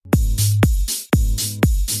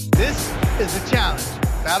is The Challenge.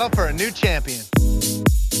 Battle for a new champion.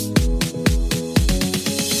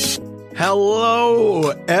 Hello,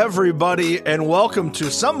 everybody, and welcome to,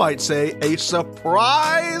 some might say, a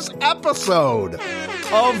surprise episode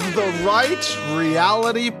of the Right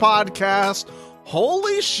Reality Podcast.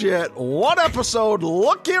 Holy shit, what episode.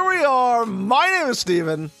 Look, here we are. My name is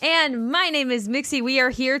Steven. And my name is Mixie. We are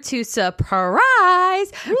here to recap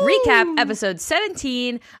episode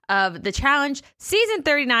 17 of The Challenge, season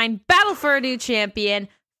 39, Battle for a New Champion.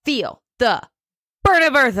 Feel the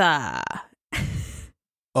Berta Bertha.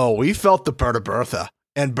 Oh, we felt the Berta Bertha.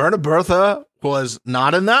 And Berta Bertha was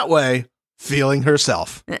not in that way feeling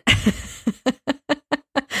herself.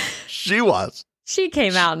 She was. She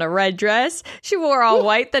came out in a red dress. She wore all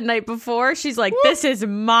white the night before. She's like, this is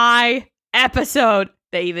my episode.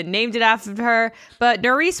 They even named it after her. But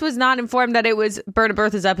Nurys was not informed that it was Berta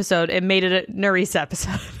Bertha's episode and made it a Nurys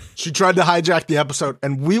episode. She tried to hijack the episode,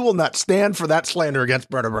 and we will not stand for that slander against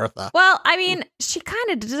Berta Bertha. Well, I mean, she kind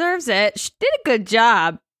of deserves it. She did a good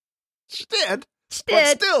job. She did. She But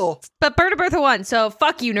did. still. But Berta Bertha won, so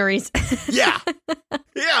fuck you, Nurys. Yeah.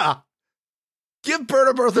 Yeah. Give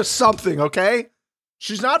Berta Bertha something, okay?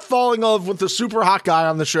 She's not falling in love with the super hot guy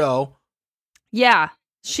on the show. Yeah,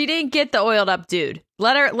 she didn't get the oiled up dude.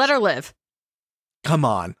 Let her live. Come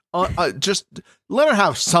on. Just let her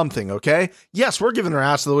have something, okay? Yes, we're giving her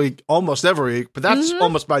ass of the week almost every week, but that's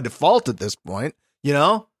almost by default at this point, you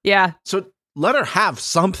know? Yeah. So let her have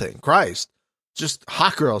something. Christ. Just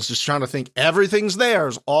hot girls just trying to think everything's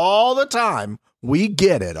theirs all the time. We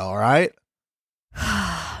get it, all right?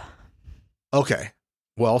 Okay.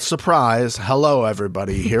 Well, surprise. Hello,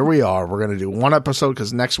 everybody. Here we are. We're going to do one episode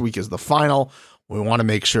because next week is the final. We want to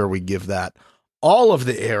make sure we give that all of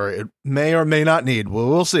the air it may or may not need.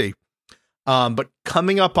 We'll see. But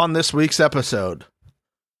coming up on this week's episode,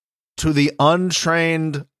 to the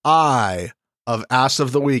untrained eye of Ass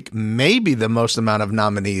of the Week, maybe the most amount of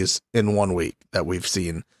nominees in 1 week that we've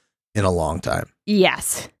seen in a long time.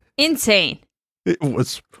 Yes. Insane. It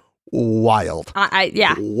was wild.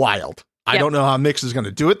 Yeah. Wild. I Yep. don't know how Mix is going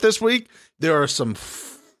to do it this week. There are some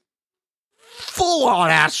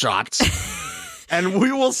full-on ass shots, and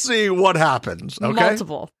we will see what happens, okay?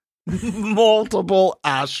 Multiple. Multiple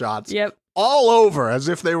ass shots. Yep. All over, as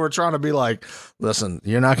if they were trying to be like, listen,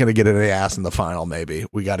 you're not going to get any ass in the final, maybe.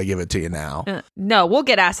 We got to give it to you now. No, we'll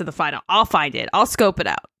get ass in the final. I'll find it. I'll scope it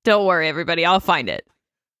out. Don't worry, everybody. I'll find it.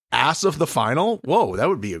 Ass of the final? Whoa, that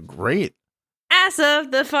would be a great. Ass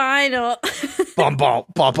of the final. Bum, bum,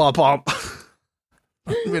 bum, bum, bum.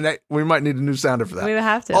 I mean, we might need a new sounder for that. We would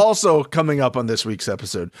have to. Also, coming up on this week's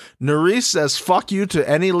episode, Nurys says, fuck you to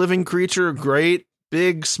any living creature, great,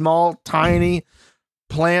 big, small, tiny,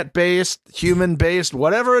 plant-based, human-based,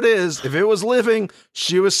 whatever it is. If it was living,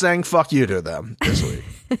 she was saying fuck you to them this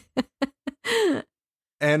week.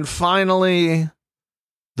 And finally,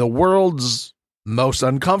 the world's most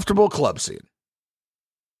uncomfortable club scene.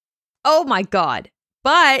 Oh my God.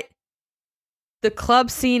 But the club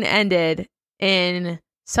scene ended in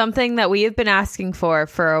something that we have been asking for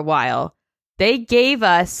a while. They gave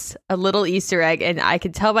us a little Easter egg, and I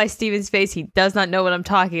can tell by Steven's face he does not know what I'm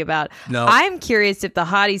talking about. No. I'm curious if the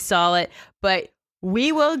hotties saw it, but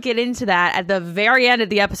we will get into that at the very end of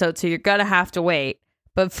the episode, so you're going to have to wait.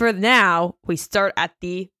 But for now, we start at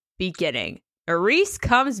the beginning. Nurys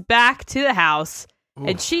comes back to the house,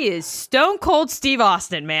 and she is stone cold Steve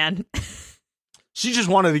Austin, man. She just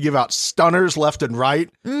wanted to give out stunners left and right.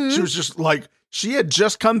 Mm-hmm. She was just like, she had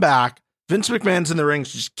just come back. Vince McMahon's in the ring.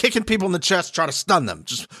 She's kicking people in the chest, trying to stun them.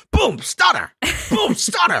 Just boom, stunner. Boom,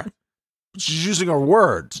 stunner. She's using her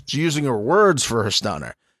words. She's using her words for her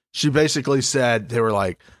stunner. She basically said, they were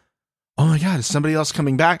like, oh my God, is somebody else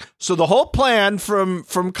coming back? So the whole plan from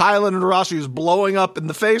Kylan and Rossi is blowing up in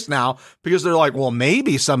the face now because they're like, well,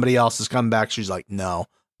 maybe somebody else is coming back. She's like, no,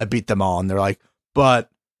 I beat them all. And they're like, but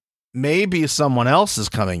maybe someone else is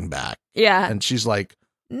coming back. Yeah. And she's like,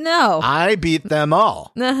 No. I beat them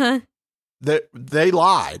all. Uh-huh. They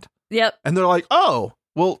lied. Yep. And they're like, oh,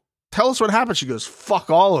 well, tell us what happened. She goes, fuck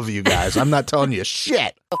all of you guys. I'm not telling you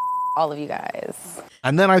shit. All of you guys.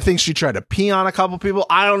 And then I think she tried to pee on a couple people.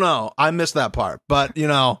 I don't know. I missed that part. But, you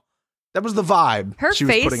know, that was the vibe Her she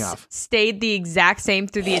was face putting off. stayed the exact same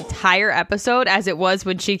through the entire episode as it was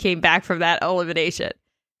when she came back from that elimination.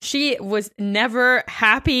 She was never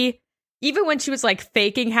happy. Even when she was like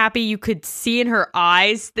faking happy, you could see in her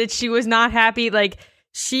eyes that she was not happy. Like,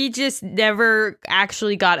 she just never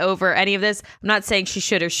actually got over any of this. I'm not saying she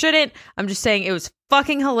should or shouldn't. I'm just saying it was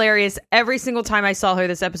fucking hilarious. Every single time I saw her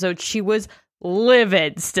this episode, she was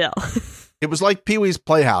livid still. It was like Pee-wee's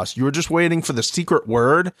Playhouse. You were just waiting for the secret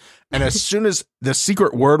word. And as soon as the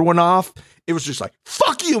secret word went off, it was just like,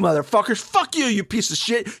 fuck you, motherfuckers. Fuck you, you piece of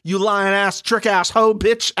shit. You lying ass, trick ass, hoe,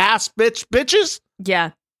 bitch, ass, bitch, bitches.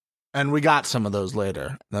 Yeah. And we got some of those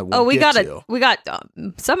later. We got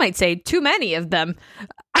some might say too many of them.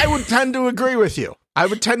 I would tend to agree with you. I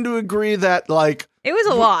would tend to agree that, like, it was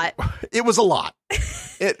a lot. It was a lot.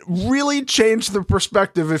 It really changed the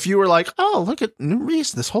perspective if you were like, oh, look at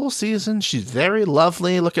Nurys this whole season. She's very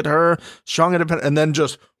lovely. Look at her. Strong, independent. And then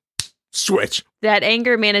just switch. That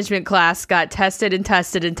anger management class got tested and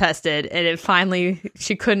tested and tested. And it finally,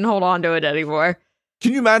 she couldn't hold on to it anymore.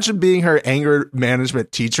 Can you imagine being her anger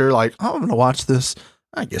management teacher? Like, oh, I'm going to watch this.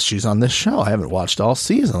 I guess she's on this show. I haven't watched all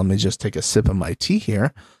season. Let me just take a sip of my tea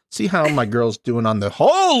here. See how my girl's doing on the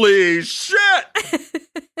holy shit.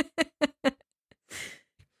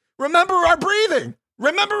 Remember our breathing.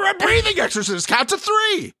 Remember our breathing exercise. Count to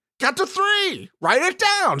 3. Count to 3. Write it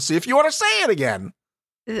down. See if you want to say it again.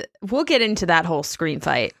 We'll get into that whole screen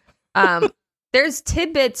fight. There's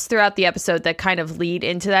tidbits throughout the episode that kind of lead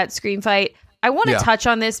into that screen fight. I want to touch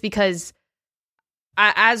on this because,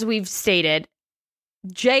 as we've stated,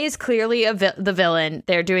 Jay is clearly the villain.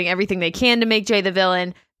 They're doing everything they can to make Jay the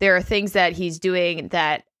villain. There are things that he's doing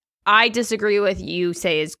that I disagree with, you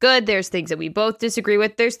say is good. There's things that we both disagree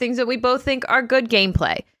with. There's things that we both think are good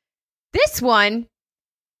gameplay. This one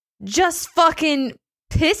just fucking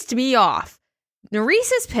pissed me off.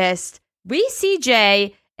 Nurys is pissed. We see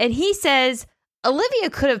Jay, and he says,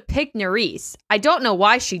 Olivia could have picked Nurys. I don't know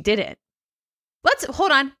why she didn't.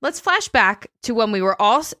 Hold on. Let's flash back to when we were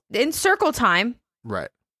all in circle time. Right.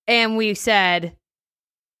 And we said,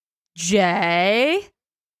 Jay,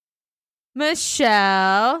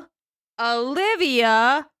 Michelle,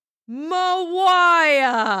 Olivia,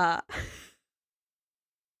 Mawaya.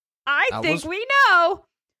 I think we know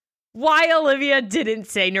why Olivia didn't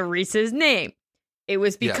say Nurys's name. It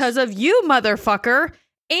was because of you, motherfucker,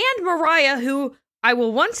 and Mariah, who I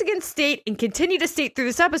will once again state and continue to state through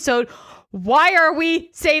this episode, why are we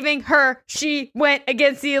saving her? She went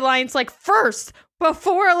against the Alliance first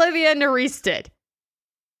before Olivia and Nurys did.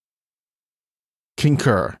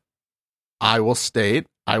 Concur. I will state,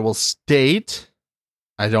 I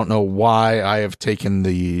don't know why I have taken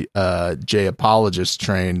the Jay apologist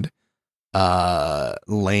trained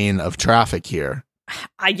lane of traffic here.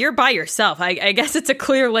 You're by yourself. I guess it's a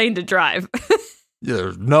clear lane to drive.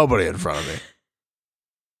 There's nobody in front of me.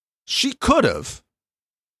 She could have,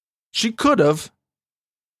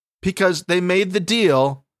 because they made the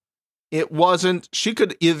deal. It wasn't, she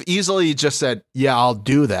could have easily just said, yeah, I'll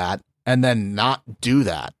do that, and then not do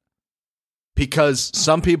that. Because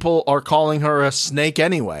some people are calling her a snake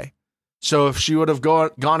anyway. So if she would have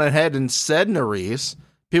gone ahead and said Nurys,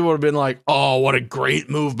 people would have been like, oh, what a great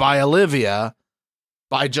move by Olivia,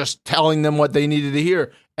 by just telling them what they needed to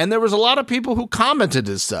hear. And there was a lot of people who commented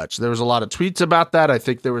as such. There was a lot of tweets about that. I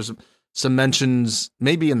think there was some mentions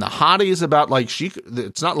maybe in the hotties about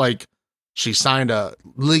it's not like she signed a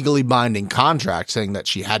legally binding contract saying that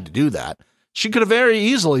she had to do that. She could have very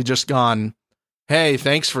easily just gone, hey,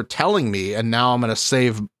 thanks for telling me, and now I'm going to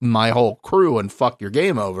save my whole crew and fuck your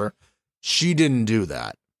game over. She didn't do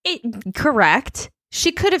that. Correct.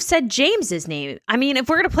 She could have said James's name. I mean, if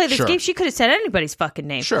we're going to play this game, she could have said anybody's fucking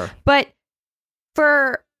name. Sure. But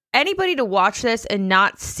for anybody to watch this and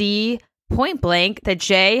not see point blank that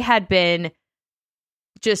Jay had been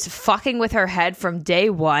just fucking with her head from day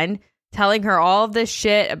one, telling her all of this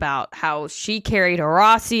shit about how she carried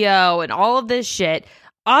Horacio and all of this shit,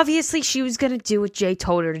 obviously she was going to do what Jay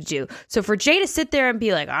told her to do. So for Jay to sit there and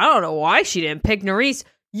be like, I don't know why she didn't pick Nurys.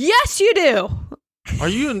 Yes, you do. Are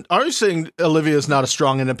you saying Olivia is not a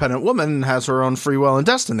strong, independent woman and has her own free will and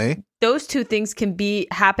destiny? Those two things can be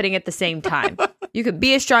happening at the same time. You could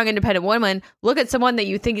be a strong, independent woman, look at someone that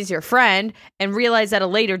you think is your friend, and realize at a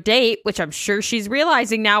later date, which I'm sure she's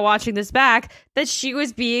realizing now watching this back, that she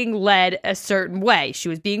was being led a certain way. She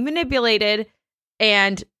was being manipulated,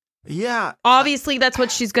 and obviously that's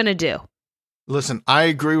what she's going to do. Listen, I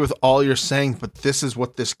agree with all you're saying, but this is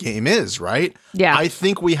what this game is, right? Yeah. I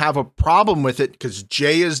think we have a problem with it because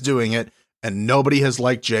Jay is doing it, and nobody has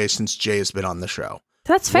liked Jay since Jay has been on the show.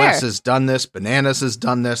 That's fair. Wes has done this, Bananas has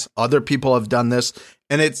done this, other people have done this,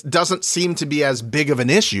 and it doesn't seem to be as big of an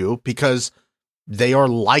issue because they are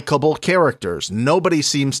likable characters. Nobody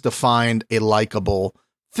seems to find a likable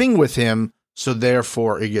thing with him, so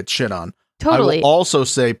therefore it gets shit on. Totally. I will also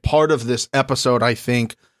say part of this episode, I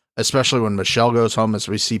think, especially when Michelle goes home, as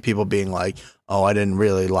we see people being like, oh, I didn't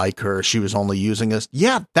really like her, she was only using us.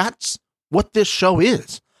 Yeah, that's what this show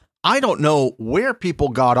is. I don't know where people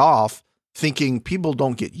got off thinking people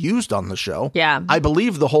don't get used on the show. Yeah. I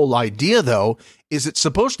believe the whole idea, though, is it's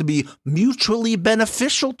supposed to be mutually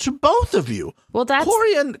beneficial to both of you. Well, that's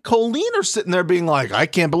Corey and Colleen are sitting there being like, I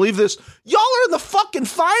can't believe this. Y'all are in the fucking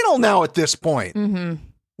final now at this point. Mm-hmm.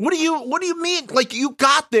 What do you mean? Like, you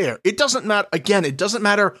got there. It doesn't matter. Again, it doesn't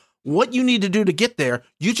matter what you need to do to get there.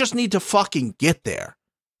 You just need to fucking get there.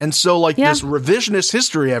 And so, like, this revisionist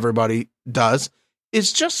history everybody does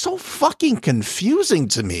is just so fucking confusing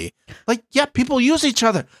to me. Like, yeah, people use each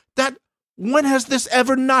other. When has this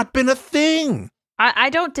ever not been a thing? I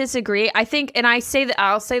don't disagree. I think, and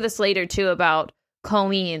I'll say this later too about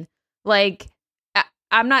Colleen. Like,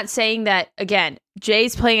 I'm not saying that, again,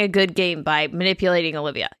 Jay's playing a good game by manipulating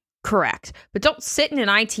Olivia. Correct. But don't sit in an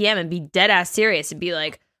ITM and be dead ass serious and be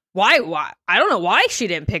like, why? I don't know why she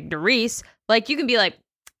didn't pick Nurys. Like, you can be like,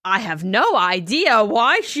 I have no idea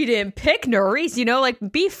why she didn't pick Nurys,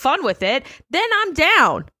 like, be fun with it. Then I'm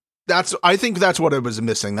down. I think that's what it was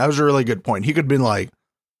missing. That was a really good point. He could have been like,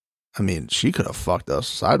 I mean, she could have fucked us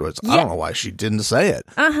sideways. Yeah. I don't know why she didn't say it.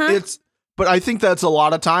 But I think that's a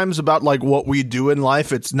lot of times about like what we do in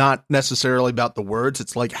life. It's not necessarily about the words.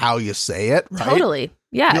 It's like how you say it. Right? Totally.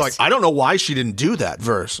 Yes. You're like, I don't know why she didn't do that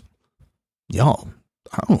verse. Yo,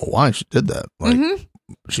 I don't know why she did that. Like,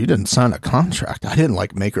 she didn't sign a contract. I didn't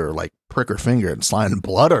like make her like prick her finger and slide in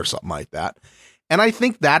blood or something like that. And I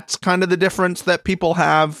think that's kind of the difference that people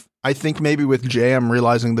have. I think maybe with Jay, I'm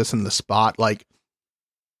realizing this in the spot. Like,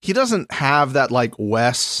 he doesn't have that like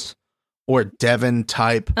Wes or Devin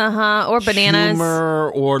type or Bananas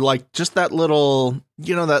humor, or like just that little,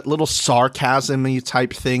 that little sarcasm-y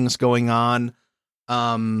type things going on.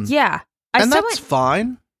 Yeah. That's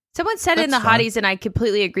fine. Someone said in the Hotties, and I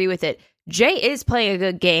completely agree with it, Jay is playing a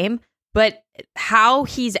good game, but how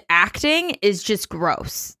he's acting is just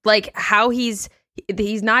gross. Like, how he's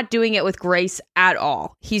not doing it with grace at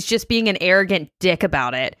all. He's just being an arrogant dick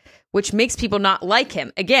about it, which makes people not like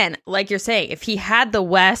him. Again, like you're saying, if he had the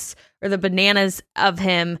Wes or the Bananas of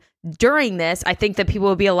him during this, I think that people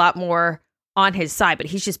would be a lot more on his side, but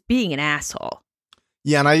he's just being an asshole.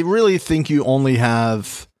 Yeah, and I really think you only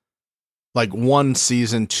have like 1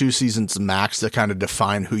 season, 2 seasons max to kind of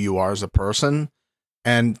define who you are as a person.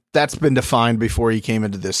 And that's been defined before he came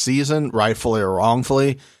into this season, rightfully or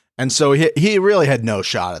wrongfully. And so he really had no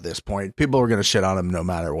shot at this point. People were going to shit on him no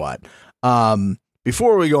matter what.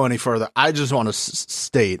 Before we go any further, I just want to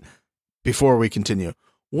state, before we continue,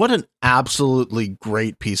 what an absolutely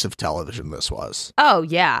great piece of television this was. Oh,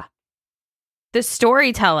 yeah. The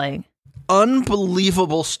storytelling.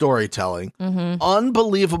 Unbelievable storytelling.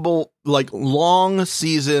 Unbelievable, like, long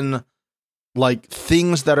season, like,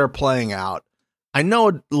 things that are playing out. I know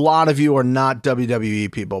a lot of you are not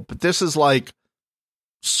WWE people, but this is like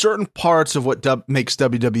certain parts of what makes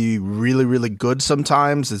WWE really, really good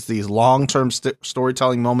sometimes is these long-term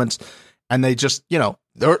storytelling moments. And they just,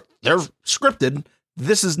 they're scripted.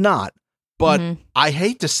 This is not. But I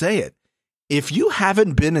hate to say it. If you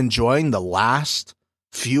haven't been enjoying the last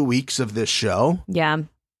few weeks of this show,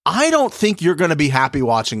 I don't think you're going to be happy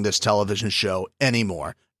watching this television show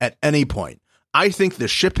anymore at any point. I think the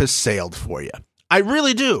ship has sailed for you. I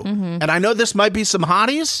really do. And I know this might be some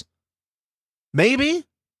hotties. Maybe.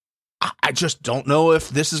 I just don't know if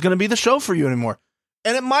this is going to be the show for you anymore.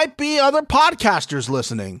 And it might be other podcasters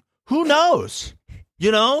listening. Who knows?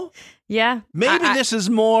 Yeah. Maybe this is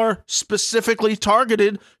more specifically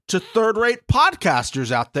targeted to third-rate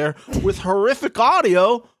podcasters out there with horrific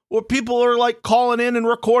audio where people are like calling in and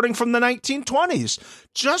recording from the 1920s.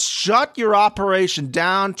 Just shut your operation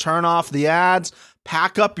down, turn off the ads,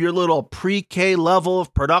 pack up your little pre-K level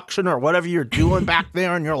of production or whatever you're doing back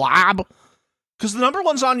there in your lab. Because the number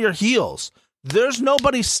one's on your heels. There's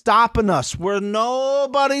nobody stopping us.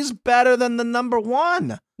 Nobody's better than the number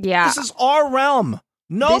one. Yeah. This is our realm.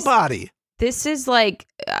 Nobody. This is like,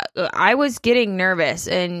 I was getting nervous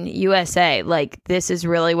in USA. Like, this is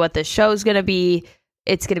really what the show's going to be.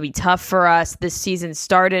 It's going to be tough for us. This season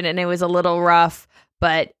started and it was a little rough.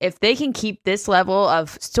 But if they can keep this level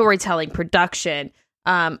of storytelling, production,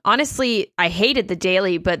 honestly, I hated the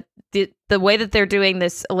daily, but the way that they're doing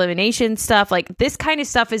this elimination stuff, like this kind of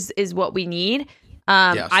stuff is what we need.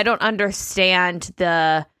 Yes. I don't understand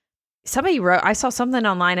somebody wrote, I saw something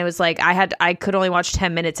online. It was like, I could only watch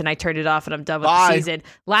 10 minutes and I turned it off and I'm done with the season.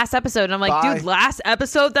 Last episode. And I'm like, dude, last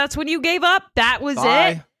episode, that's when you gave up? That was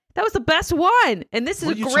it? That was the best one. And this is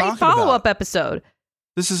a great follow-up episode.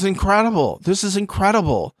 This is incredible.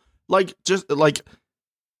 Like, just like,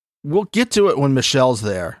 we'll get to it when Michelle's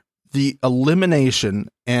there. The elimination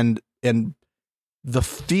and the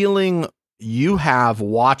feeling you have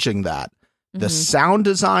watching that, the sound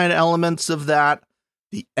design elements of that,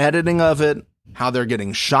 the editing of it, how they're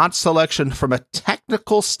getting shot selection from a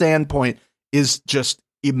technical standpoint is just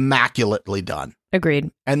immaculately done.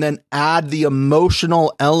 Agreed. And then add the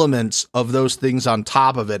emotional elements of those things on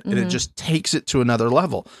top of it, and it just takes it to another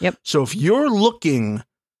level. Yep. So if you're looking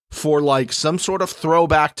for like some sort of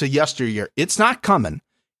throwback to yesteryear, it's not coming.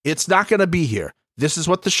 It's not going to be here. This is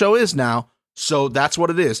what the show is now. So that's what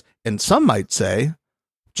it is. And some might say,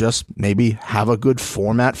 just maybe have a good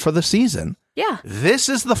format for the season. Yeah. This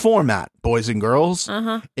is the format, boys and girls.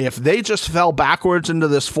 If they just fell backwards into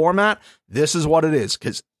this format, this is what it is.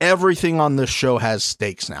 Because everything on this show has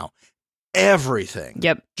stakes now. Everything.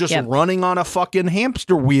 Yep. Just running on a fucking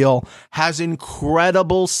hamster wheel has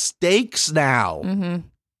incredible stakes now.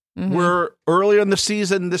 Where earlier in the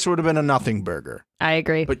season, this would have been a nothing burger. I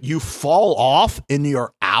agree. But you fall off and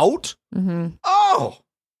you're out? Oh!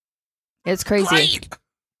 It's crazy. Great.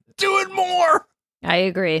 Do it more. I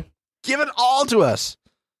agree. Give it all to us.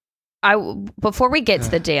 Before we get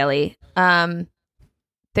to the daily,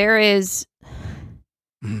 there is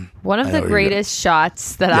one of the greatest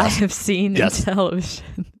shots that I have seen in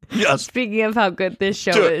television. Yes. Speaking of how good this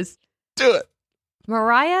show is. Do it.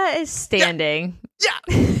 Mariah is standing. Yeah.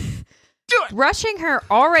 Do it. Brushing her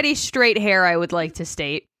already straight hair, I would like to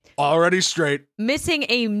state. Already straight. Missing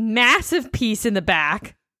a massive piece in the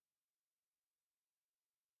back.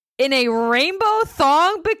 In a rainbow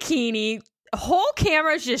thong bikini, whole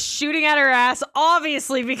camera's just shooting at her ass,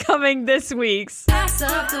 obviously becoming this week's Ass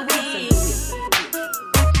of the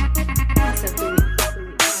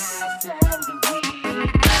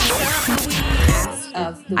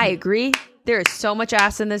Week. I agree. There is so much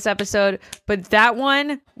ass in this episode, but that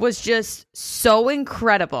one was just so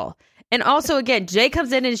incredible. And also, again, Jay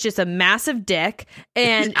comes in and is just a massive dick,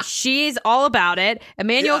 and she's all about it.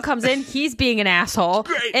 Emmanuel comes in, he's being an asshole.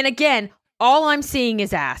 Great. And again, all I'm seeing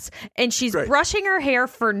is ass. And she's brushing her hair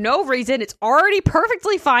for no reason. It's already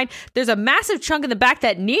perfectly fine. There's a massive chunk in the back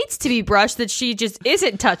that needs to be brushed that she just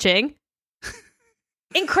isn't touching.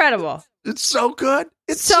 Incredible. It's so good.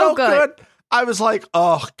 It's so good. I was like,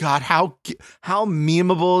 oh, God, how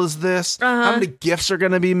memeable is this? How many GIFs are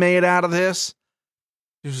going to be made out of this?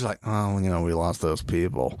 He was like, oh, we lost those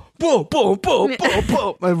people. Boom, boom, boom, boom,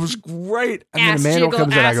 boom. It was great. And then Emmanuel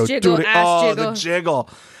comes in, I go, dude, the jiggle.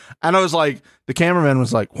 And I was like, the cameraman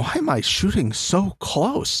was like, why am I shooting so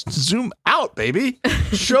close? Zoom out, baby.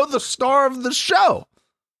 Show the star of the show.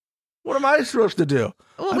 What am I supposed to do?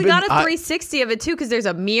 Well, we got a 360 of it, too, because there's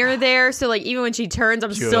a mirror there. So, like, even when she turns,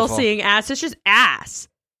 I'm still seeing ass. It's just ass.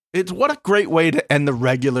 It's what a great way to end the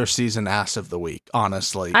regular season ass of the week,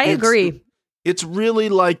 honestly. I agree. It's really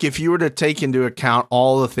like if you were to take into account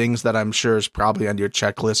all the things that I'm sure is probably on your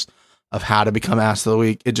checklist of how to become ass of the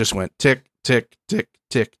week, it just went tick, tick, tick,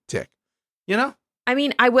 tick, tick. You know? I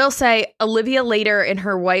mean, I will say Olivia later in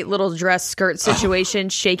her white little dress skirt situation,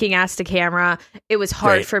 shaking ass to camera, it was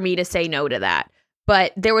hard for me to say no to that.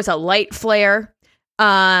 But there was a light flare,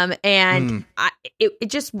 and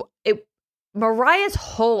Mariah's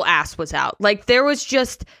whole ass was out. Like there was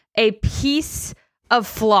just a piece of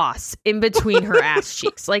floss in between her ass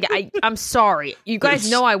cheeks. Like I'm sorry, you guys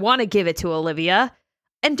know I want to give it to Olivia.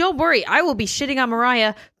 And don't worry, I will be shitting on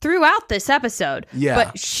Mariah throughout this episode. Yeah.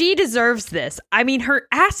 But she deserves this. I mean, her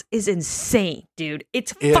ass is insane, dude.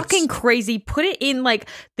 It's fucking crazy. Put it in like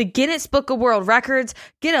the Guinness Book of World Records.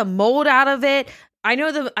 Get a mold out of it. I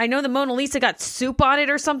know the Mona Lisa got soup on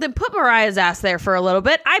it or something. Put Mariah's ass there for a little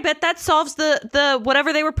bit. I bet that solves the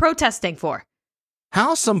whatever they were protesting for.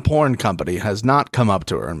 How some porn company has not come up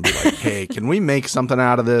to her and be like, hey, can we make something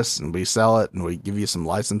out of this and we sell it and we give you some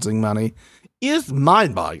licensing money is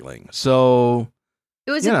mind-boggling. So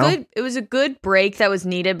it was a good break that was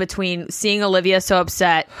needed between seeing Olivia so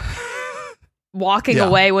upset, walking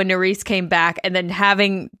away when Nerys came back, and then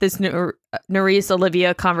having this Nerys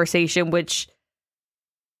Olivia conversation, which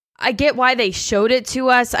I get why they showed it to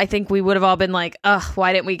us. I think we would have all been like, ugh,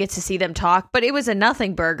 why didn't we get to see them talk? But it was a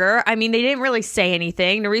nothing burger. I mean, they didn't really say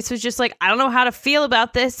anything. Nerys was just like, I don't know how to feel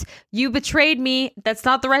about this. You betrayed me. That's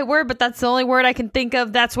not the right word, but that's the only word I can think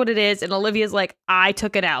of. That's what it is. And Olivia's like, I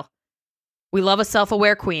took an L. We love a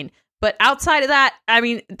self-aware queen. But outside of that, I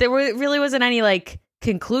mean, there really wasn't any like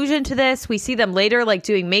conclusion to this. We see them later like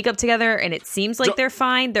doing makeup together, and it seems like they're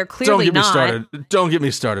fine. They're clearly not. Don't get me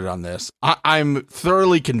started on this. I'm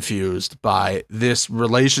thoroughly confused by this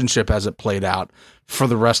relationship as it played out for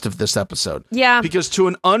the rest of this episode. Yeah. Because to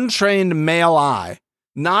an untrained male eye,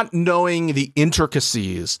 not knowing the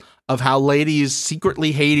intricacies of how ladies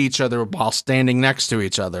secretly hate each other while standing next to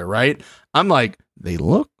each other, right? I'm like, they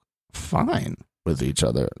look fine with each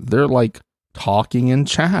other. They're like talking and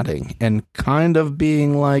chatting and kind of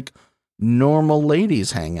being like normal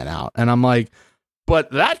ladies hanging out. And I'm like,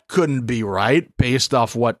 but that couldn't be right based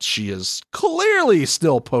off what she is clearly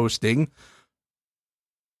still posting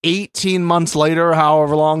 18 months later,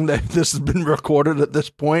 however long that this has been recorded at this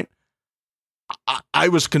point. I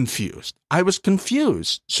was confused.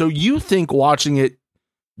 So you think watching it,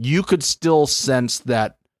 you could still sense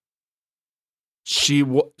that she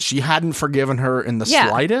hadn't forgiven her in the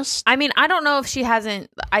slightest? I mean, I don't know if she hasn't.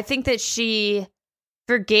 I think that she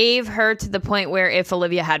forgave her to the point where if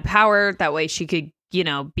Olivia had power, that way she could,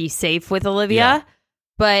 be safe with Olivia. Yeah.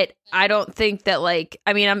 But I don't think that,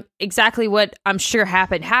 I'm exactly what I'm sure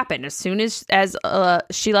happened. As soon as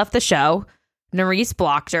she left the show, Nurys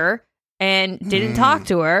blocked her and didn't talk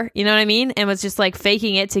to her, you know what I mean? And was just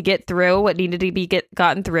faking it to get through what needed to be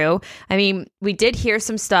gotten through. I mean, we did hear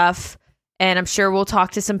some stuff, and I'm sure we'll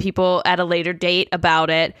talk to some people at a later date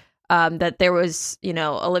about it, that there was,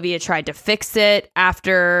 Olivia tried to fix it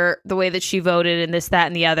after the way that she voted and this, that,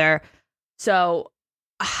 and the other. So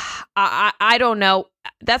I don't know.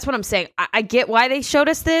 That's what I'm saying. I get why they showed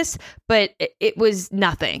us this, but it was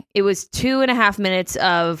nothing. It was 2.5 minutes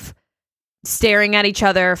of staring at each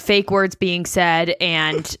other, fake words being said,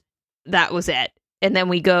 and that was it. And then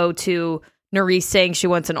we go to Nurys saying she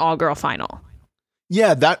wants an all-girl final.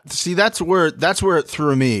 Yeah, that's where it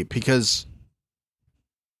threw me, because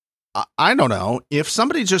I don't know if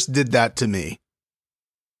somebody just did that to me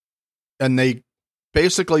and they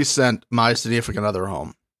basically sent my significant other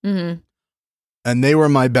home, and they were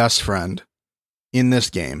my best friend in this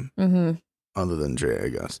game, other than Jay, I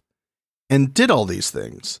guess, and did all these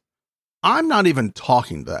things. I'm not even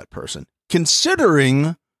talking to that person,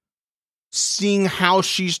 considering seeing how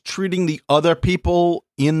she's treating the other people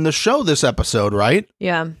in the show this episode, right?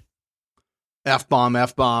 Yeah. F-bomb,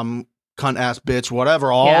 cunt ass bitch,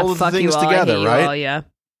 whatever, all of the things together, right? All, yeah.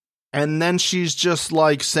 And then she's just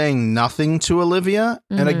saying nothing to Olivia.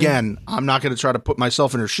 And again, I'm not going to try to put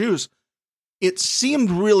myself in her shoes. It seemed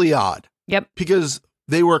really odd. Yep. Because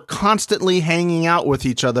they were constantly hanging out with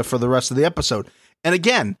each other for the rest of the episode. And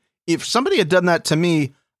again, if somebody had done that to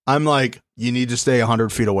me, I'm like, you need to stay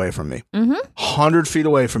 100 feet away from me. 100 feet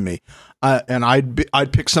away from me. And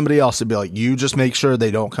I'd pick somebody else and be like, you just make sure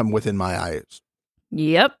they don't come within my eyes.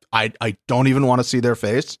 Yep. I don't even want to see their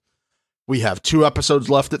face. We have 2 episodes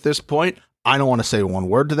left at this point. I don't want to say one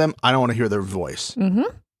word to them. I don't want to hear their voice.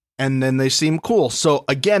 And then they seem cool. So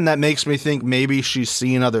again, that makes me think maybe she's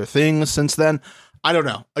seen other things since then. I don't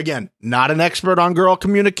know. Again, not an expert on girl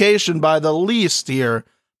communication by the least here,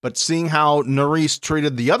 but seeing how Nurys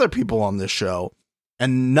treated the other people on this show,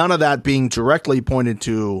 and none of that being directly pointed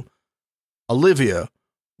to Olivia,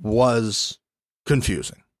 was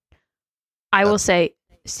confusing. I will say,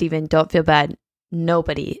 Steven, don't feel bad.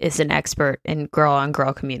 Nobody is an expert in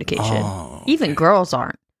girl-on-girl communication. Oh, Even girls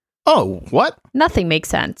aren't. Oh, what? Nothing makes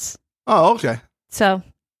sense. Oh, okay. So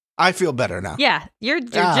I feel better now. yeah, you're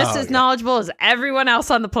just as knowledgeable as everyone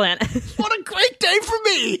else on the planet. What a great day for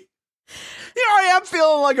me. Here I am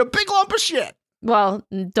feeling like a big lump of shit. Well,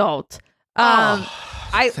 don't.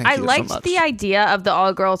 I liked the idea of the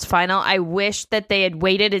all-girls final. I wish that they had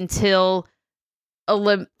waited until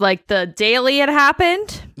the daily had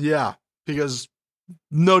happened. Yeah, because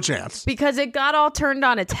no chance. Because it got all turned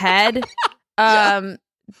on its head.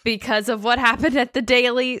 Because of what happened at the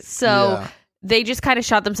daily. So they just kind of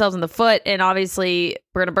shot themselves in the foot. And obviously,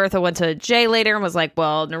 Britta Bertha went to Jay later and was like,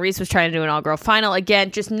 well, Nurys was trying to do an all-girl final.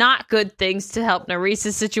 Again, just not good things to help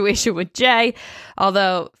Nurys' situation with Jay.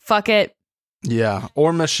 Although, fuck it. Yeah,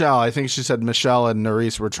 or Michelle. I think she said Michelle and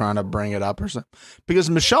Nurys were trying to bring it up or something. Because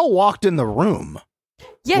Michelle walked in the room.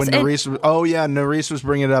 Yes. When Nurys Nurys was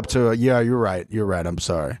bringing it up to, you're right. I'm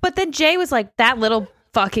sorry. But then Jay was like, that little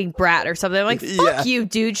fucking brat or something. I'm like, fuck you,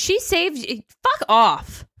 dude. She saved you. Fuck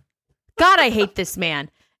off. God, I hate this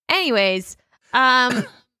man. Anyways, I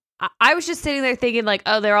was just sitting there thinking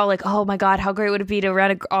they're all like, oh my God, how great would it be to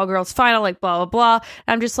run an all-girls final, blah, blah, blah.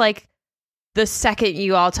 And I'm just like, the second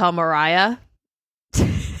you all tell Mariah.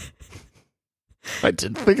 I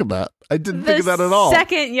didn't think of that. I didn't think of that at all. The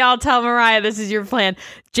second y'all tell Mariah this is your plan,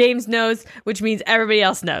 James knows, which means everybody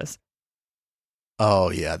else knows. Oh,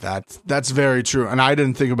 yeah, that's very true. And I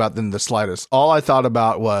didn't think about them the slightest. All I thought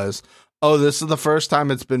about was, this is the first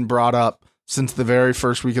time it's been brought up since the very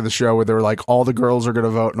first week of the show where they were like, all the girls are going to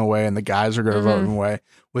vote in a way and the guys are going to vote in a way,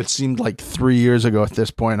 which seemed like 3 years ago at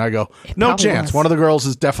this point. I go, no chance. Was. One of the girls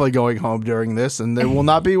is definitely going home during this, and it will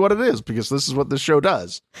not be what it is because this is what the show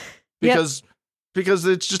does. Because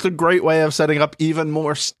it's just a great way of setting up even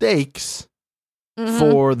more stakes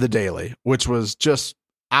for the daily, which was just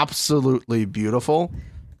absolutely beautiful.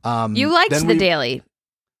 You liked the daily.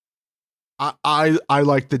 I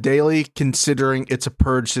like the daily, considering it's a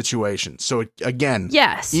purge situation. So again,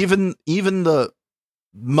 Yes. even the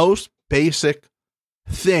most basic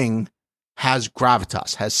thing has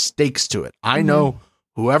gravitas, has stakes to it. I know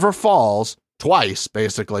whoever falls twice,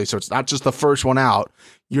 basically, so it's not just the first one out.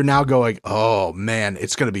 You're now going, oh man,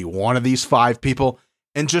 it's going to be one of these 5 people,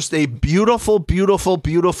 and just a beautiful, beautiful,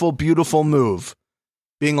 beautiful, beautiful move,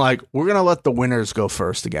 being like, we're going to let the winners go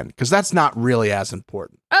first again, because that's not really as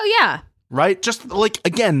important. Oh, yeah. Right? Just like,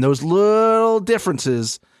 again, those little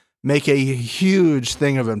differences make a huge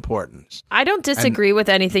thing of importance. I don't disagree with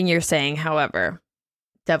anything you're saying, however.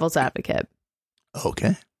 Devil's advocate.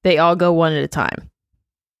 Okay. They all go one at a time.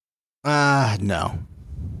 No.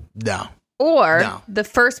 Or No. the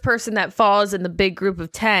first person that falls in the big group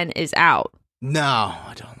of 10 is out. No,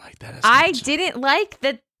 I don't like that as I much. didn't like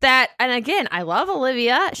that. And again, I love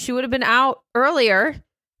Olivia. She would have been out earlier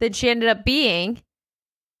than she ended up being.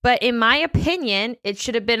 But in my opinion, it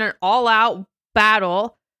should have been an all-out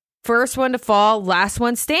battle. First one to fall, last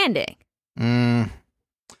one standing.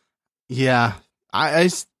 Yeah, I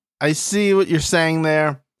see what you're saying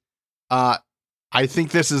there. I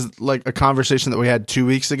think this is like a conversation that we had 2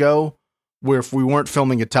 weeks ago, where if we weren't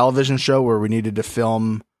filming a television show where we needed to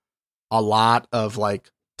film a lot of like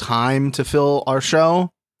time to fill our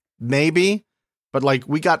show, maybe. But like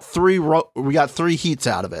we got 3 heats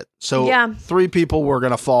out of it. So Yeah. 3 people were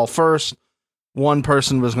going to fall first. One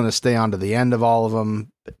person was going to stay on to the end of all of them.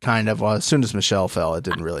 Kind of. Well, as soon as Michelle fell, it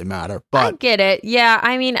didn't really matter. I But get it. Yeah.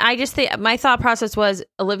 I mean, I just think my thought process was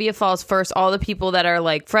Olivia falls first. All the people that are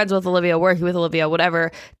like friends with Olivia, working with Olivia,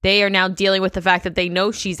 whatever, they are now dealing with the fact that they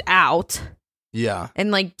know she's out yeah,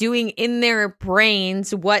 and like doing in their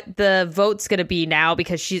brains what the vote's going to be now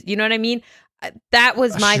because she's, you know what I mean? That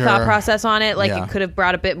was my Sure. thought process on it. Like Yeah. it could have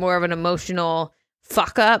brought a bit more of an emotional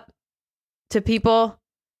fuck up to people.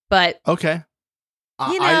 But okay.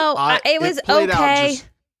 You know, it was played out okay.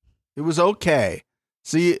 It was okay.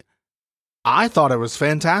 See, I thought it was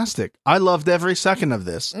fantastic. I loved every second of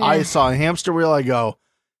this. I Yeah. saw a hamster wheel. I go,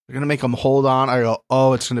 they're going to make them hold on. I go,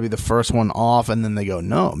 oh, it's going to be the first one off. And then they go,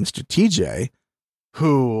 no, Mr. TJ,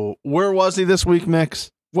 where was he this week, Mix?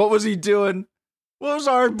 What was he doing? What was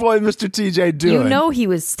our boy, Mr. TJ, doing? you know he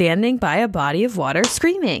was standing by a body of water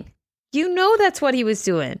screaming. You know that's what he was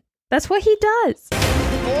doing. That's what he does.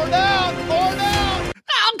 Four down, four down.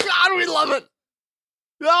 Oh, God, we love it.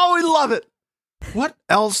 Oh, we love it. What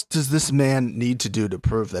else does this man need to do to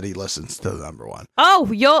prove that he listens to the number one?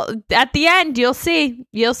 Oh, you'll at the end, you'll see.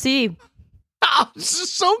 You'll see. Oh, this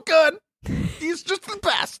is so good. He's just the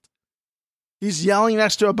best. He's yelling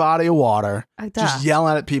next to a body of water, just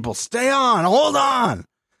yelling at people, stay on, hold on.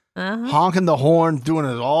 Uh-huh. Honking the horn, doing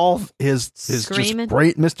it all his just Screaming.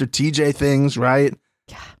 great Mr. TJ things, right?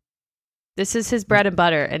 This is his bread and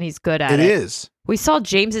butter, and he's good at it. It is. We saw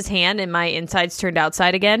James's hand, and my insides turned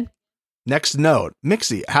outside again. Next note,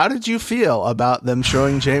 Mixie, how did you feel about them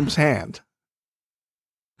showing James' hand?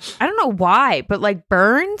 I don't know why, but like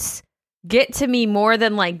burns get to me more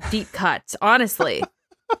than like deep cuts, honestly.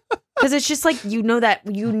 Because it's just like you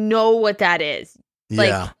know what that is. Like,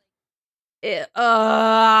 Yeah.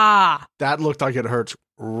 That Looked like it hurts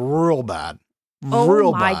real bad. oh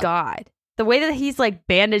Real my bad. God. The way that he's like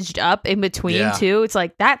bandaged up in between Yeah. too, it's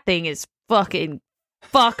like that thing is fucking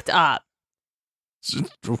fucked up. It's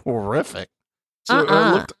horrific. So it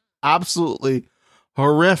Uh-uh. looked absolutely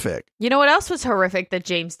horrific. You know what else was horrific that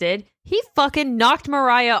James did? He fucking knocked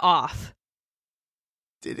Mariah off.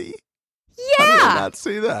 Did he? I did Yeah. not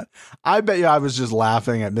see that. I bet you I was just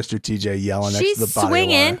laughing at Mr. TJ yelling She's next to the body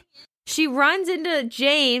swinging. of water. She runs into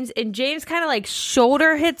James, and James kind of like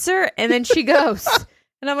shoulder hits her, and then she goes.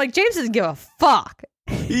 And I'm like, James doesn't give a fuck.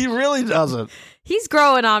 He really doesn't. He's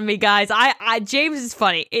growing on me, guys. James is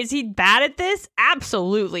funny. Is he bad at this?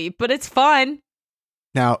 Absolutely, but it's fun.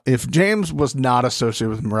 Now, if James was not associated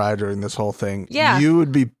with Mariah during this whole thing, Yeah. you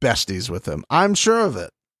would be besties with him. I'm sure of it.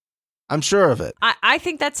 I'm sure of it. I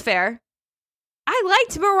think that's fair. I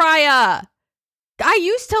liked Mariah. I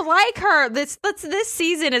used to like her. This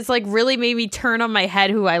season has like really made me turn on my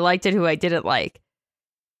head who I liked and who I didn't like.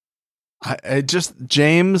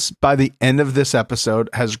 James, by the end of this episode,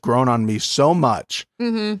 has grown on me so much.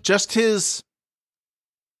 Mm-hmm. Just his,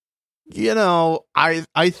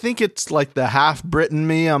 I think it's like the half Briton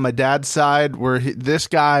me on my dad's side, where this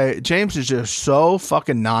guy, James, is just so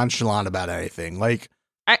fucking nonchalant about anything. Like,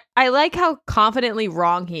 I like how confidently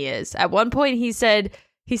wrong he is. At one point, he said,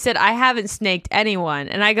 I haven't snaked anyone.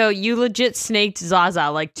 And I go, you legit snaked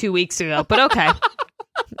Zaza like 2 weeks ago, but okay.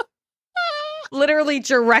 Literally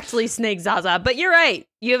directly snaked Zaza. But you're right.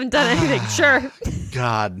 You haven't done anything. Sure.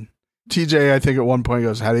 God, TJ, I think at one point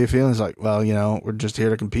goes, how do you feel? He's like, well, we're just here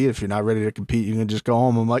to compete. If you're not ready to compete, you can just go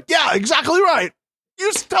home. I'm like, yeah, exactly right.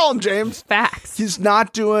 You just tell him, James. Facts. He's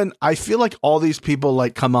not doing, I feel like all these people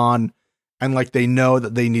like come on and like they know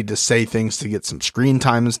that they need to say things to get some screen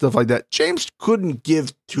time and stuff like that. James couldn't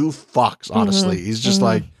give two fucks, honestly. He's just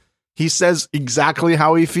like, he says exactly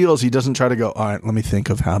how he feels. He doesn't try to go, all right, let me think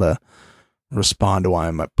of how to respond to why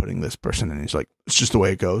I'm putting this person in. He's like, it's just the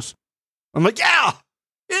way it goes. I'm like, yeah,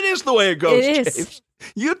 it is the way it goes, James.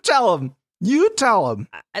 You tell him. You tell him.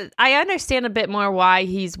 I understand a bit more why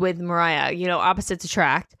he's with Mariah. Opposites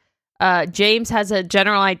attract. James has a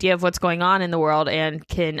general idea of what's going on in the world and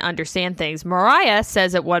can understand things. Mariah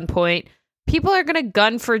says at one point, people are going to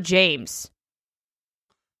gun for James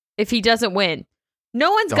if he doesn't win.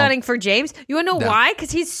 No one's gunning for James. You want to know why?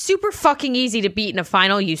 Because he's super fucking easy to beat in a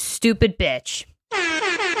final, you stupid bitch.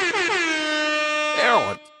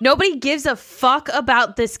 Heroin. Nobody gives a fuck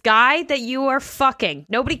about this guy that you are fucking.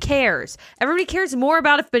 Nobody cares. Everybody cares more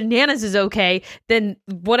about if Bananas is okay than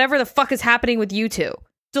whatever the fuck is happening with you two.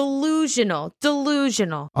 Delusional.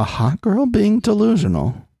 A hot girl being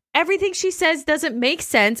delusional. Everything she says doesn't make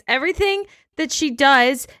sense. Everything that she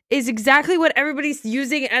does is exactly what everybody's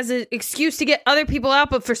using as an excuse to get other people out.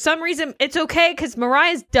 But for some reason, it's okay because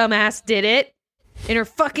Mariah's dumbass did it in her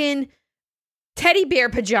fucking teddy bear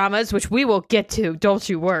pajamas, which we will get to. Don't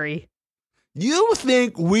you worry. You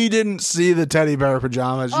think we didn't see the teddy bear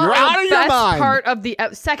pajamas? You're out of your mind. Part of the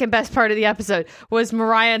second best part of the episode was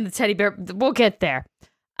Mariah and the teddy bear. We'll get there.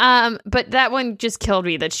 But that one just killed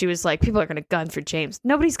me that she was like, people are going to gun for James.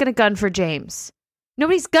 Nobody's going to gun for James.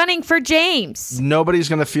 Nobody's gunning for James. Nobody's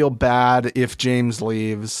going to feel bad if James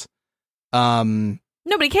leaves.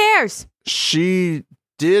 Nobody cares. She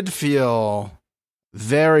did feel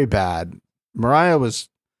very bad. Mariah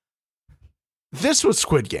this was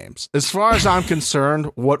Squid Games. As far as I'm concerned,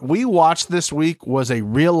 what we watched this week was a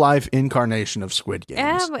real life incarnation of Squid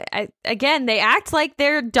Games. Again, they act like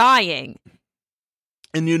they're dying.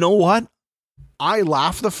 And you know what? I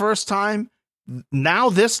laughed the first time. Now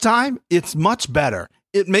this time, it's much better.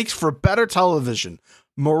 It makes for better television.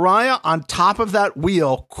 Mariah on top of that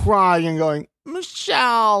wheel crying and going,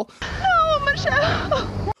 Michelle. No,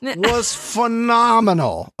 Michelle. Was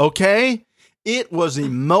phenomenal, okay? It was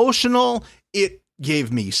emotional. It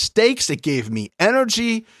gave me stakes. It gave me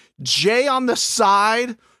energy. Jay on the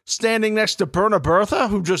side, standing next to Berna Bertha,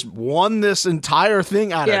 who just won this entire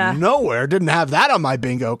thing out of nowhere. Didn't have that on my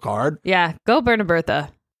bingo card. Yeah, go Berna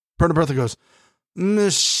Bertha. Berna Bertha goes,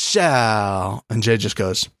 Michelle. And Jay just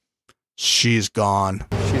goes, she's gone.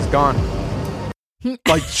 She's gone.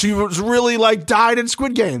 Like she was really like died in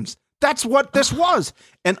Squid Games. That's what this was.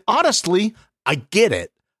 And honestly, I get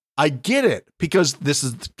it. Because this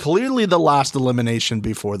is clearly the last elimination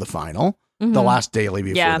before the final, the last daily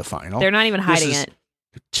before the final. They're not even hiding it.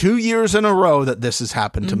 2 years in a row that this has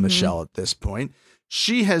happened to Michelle at this point.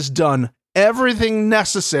 She has done everything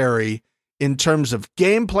necessary in terms of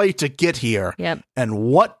gameplay to get here. Yep. And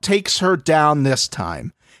what takes her down this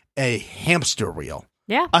time? A hamster wheel.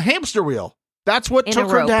 Yeah. A hamster wheel. That's what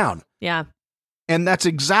took her down. Yeah. And that's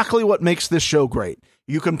exactly what makes this show great.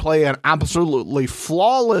 You can play an absolutely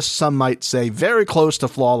flawless, some might say, very close to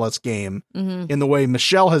flawless game in the way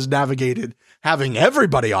Michelle has navigated having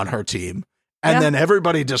everybody on her team and then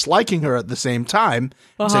everybody disliking her at the same time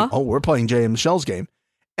and saying, oh, we're playing Jay and Michelle's game.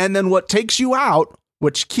 And then what takes you out,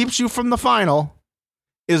 which keeps you from the final,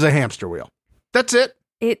 is a hamster wheel. That's it.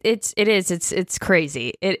 It's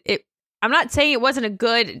crazy. I'm not saying it wasn't a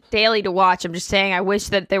good daily to watch. I'm just saying I wish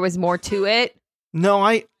that there was more to it. No,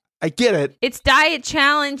 I get it. It's Diet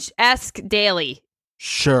Challenge-esque daily.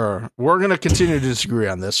 Sure. We're going to continue to disagree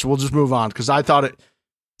on this. We'll just move on because I thought it...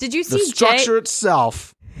 Did you see the structure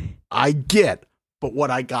itself, I get. But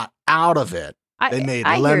what I got out of it, they made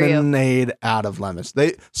lemonade out of lemons.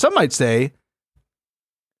 Some might say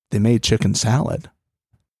they made chicken salad.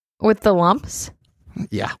 With the lumps?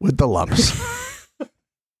 Yeah, with the lumps.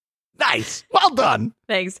 Nice. Well done.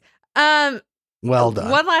 Thanks. Well done.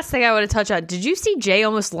 One last thing I want to touch on. Did you see Jay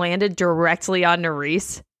almost landed directly on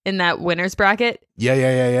Nerys in that winner's bracket?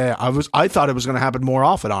 Yeah. I thought it was going to happen more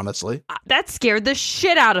often, honestly. That scared the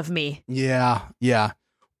shit out of me. Yeah.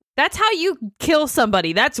 That's how you kill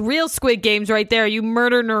somebody. That's real Squid Games right there. You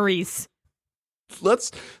murder Nerys.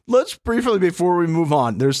 Let's briefly, before we move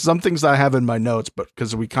on, there's some things I have in my notes, but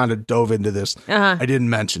because we kind of dove into this, I didn't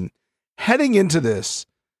mention. Heading into this,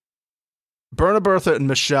 Berna Bertha and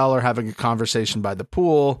Michelle are having a conversation by the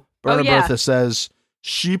pool. Berna Bertha says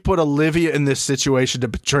she put Olivia in this situation to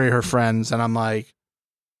betray her friends. And I'm like,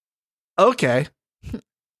 okay,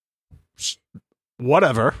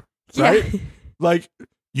 whatever. Right? Like,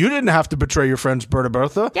 You didn't have to betray your friends, Berta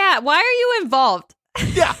Bertha. Yeah, why are you involved?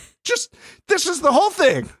 Yeah, this is the whole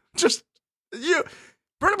thing.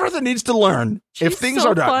 Berta Bertha needs to learn if things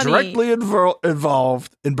are not directly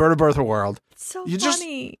involved in Berta Bertha world. It's so you funny. Just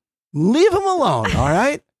leave them alone, all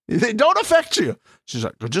right? They don't affect you. She's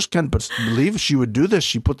like, I just can't believe she would do this.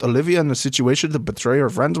 She put Olivia in a situation to betray her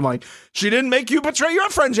friends. I'm like, she didn't make you betray your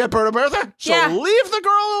friends yet, Berta Bertha. So leave the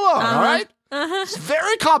girl alone, all right? It's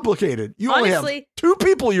very complicated. You only have 2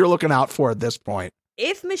 people you're looking out for at this point.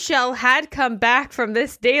 If Michelle had come back from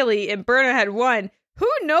this daily and Berta had won, who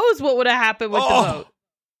knows what would have happened with the vote?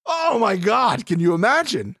 Oh my God. Can you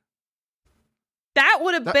imagine? That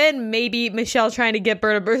would have been maybe Michelle trying to get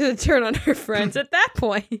Berta Bertha to turn on her friends at that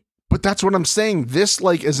point. But that's what I'm saying. This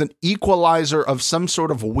is an equalizer of some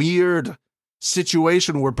sort of weird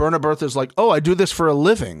situation where Berta Bertha's like, oh, I do this for a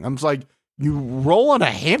living. I'm like, you roll on a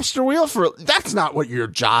hamster wheel that's not what your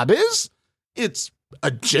job is. It's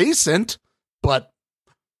adjacent, but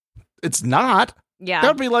it's not. Yeah.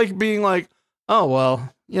 That'd be like being like, oh, well,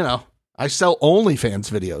 I sell OnlyFans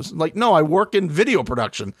videos. Like, no, I work in video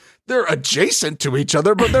production. They're adjacent to each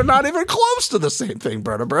other, but they're not even close to the same thing,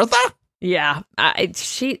 Berta Bertha. Yeah,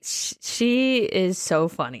 she is so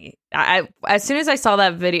funny. As soon as I saw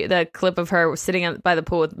that video, the clip of her sitting by the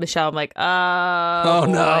pool with Michelle, I'm like, oh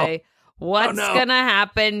boy, no. What's gonna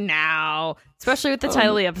happen now? Especially with the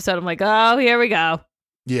title of the episode, I'm like, oh, here we go.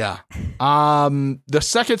 Yeah. The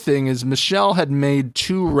second thing is Michelle had made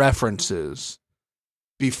 2 references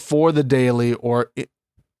before the daily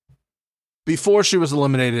before she was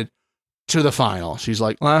eliminated to the final. She's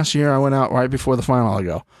like, last year I went out right before the final. I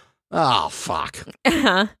go, oh, fuck.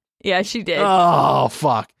 Yeah, she did. Oh,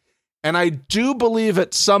 fuck. And I do believe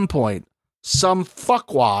at some point, some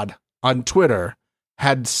fuckwad on Twitter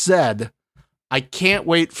had said, I can't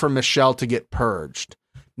wait for Michelle to get purged.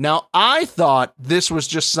 Now, I thought this was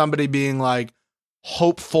just somebody being like,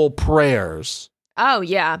 hopeful prayers. Oh,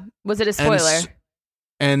 yeah. Was it a spoiler?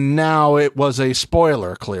 And now it was a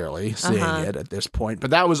spoiler, clearly, seeing it at this point.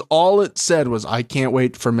 But that was all it said was, I can't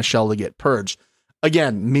wait for Michelle to get purged.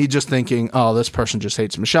 Again, me just thinking, oh, this person just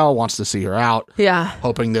hates Michelle, wants to see her out. Yeah.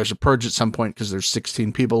 Hoping there's a purge at some point because there's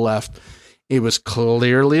 16 people left. It was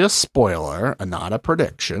clearly a spoiler and not a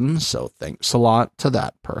prediction. So thanks a lot to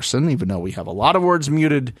that person, even though we have a lot of words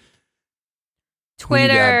muted.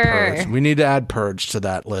 Twitter. We need to add purge to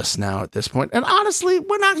that list now at this point. And honestly,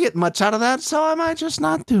 we're not getting much out of that, so I might just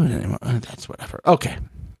not do it anymore. That's whatever. Okay.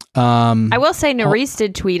 I will say Nerys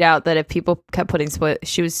did tweet out that if people kept putting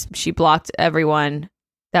she blocked everyone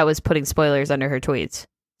that was putting spoilers under her tweets.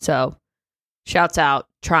 So shouts out,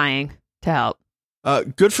 trying to help.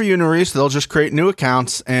 Good for you, Nerys. They'll just create new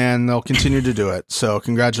accounts and they'll continue to do it. So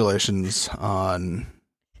congratulations on,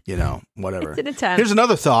 whatever. It's an attempt. Here's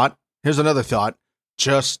another thought.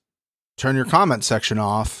 Just turn your comment section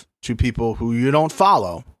off to people who you don't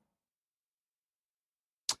follow.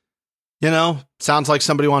 Sounds like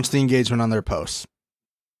somebody wants the engagement on their posts.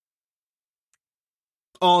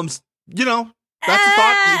 That's a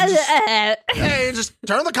thought. Just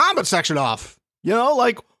turn the comment section off.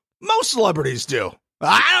 Like most celebrities do.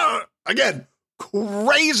 Again,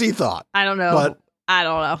 crazy thought. I don't know. But, I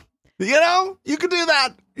don't know. You could do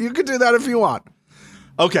that. You could do that if you want.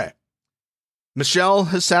 Okay. Michelle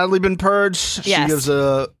has sadly been purged. Yes. She gives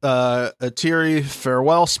a teary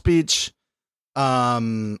farewell speech.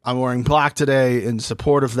 I'm wearing black today in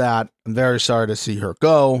support of that. I'm very sorry to see her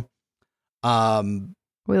go.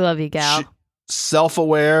 We love you, gal.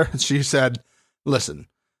 Self-aware. She said, listen,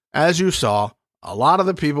 as you saw, a lot of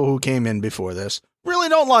the people who came in before this really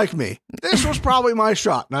don't like me. This was probably my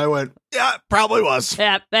shot. And I went, yeah, probably was.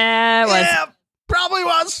 Yep, was. Yeah, probably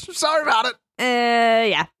was. Sorry about it.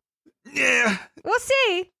 Yeah. Yeah. We'll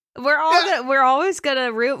see. We're always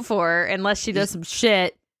gonna root for her unless she does some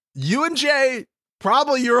shit. You and Jay,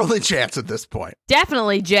 probably your only chance at this point.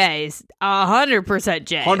 Definitely Jay's. 100%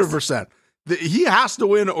 Jay's. 100%. He has to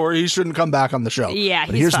win or he shouldn't come back on the show. Yeah,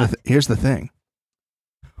 but here's here's the thing.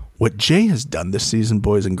 What Jay has done this season,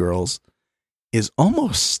 boys and girls, is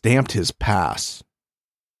almost stamped his pass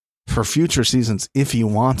for future seasons if he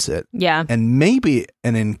wants it. Yeah. And maybe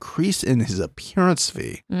an increase in his appearance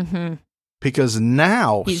fee. Mm-hmm. Because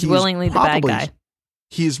now he's willingly the bad guy.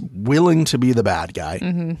 He's willing to be the bad guy.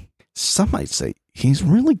 Mm-hmm. Some might say he's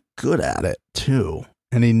really good at it too.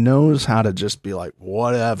 And he knows how to just be like,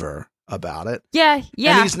 whatever about it. Yeah.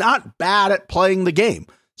 Yeah. And he's not bad at playing the game.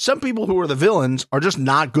 Some people who are the villains are just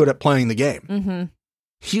not good at playing the game. Mm-hmm.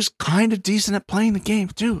 He's kind of decent at playing the game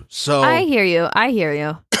too. So I hear you.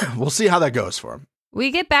 we'll see how that goes for him.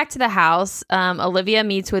 We get back to the house. Olivia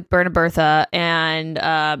meets with Berna Bertha, and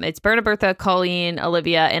it's Berna Bertha, Colleen,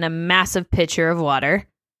 Olivia, in a massive pitcher of water.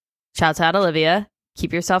 Shouts out, Olivia.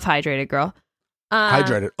 Keep yourself hydrated, girl.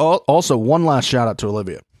 Hydrated. Also, one last shout out to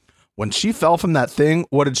Olivia. When she fell from that thing,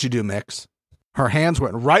 what did she do, Mix? Her hands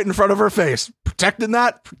went right in front of her face, protecting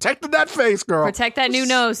that face, girl. Protect that new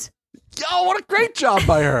nose. Yo, what a great job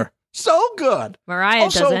by her. So good. Mariah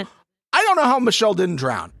also, doesn't. I don't know how Michelle didn't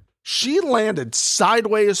drown. She landed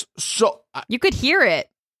sideways. So You could hear it.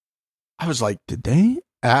 I was like, did they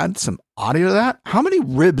add some audio to that? How many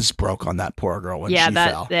ribs broke on that poor girl when she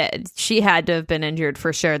fell? That she had to have been injured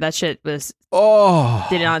for sure. That shit did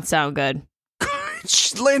not sound good.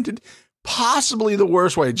 She landed possibly the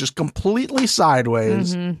worst way, just completely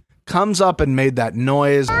sideways, comes up and made that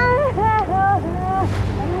noise. And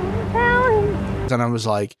I was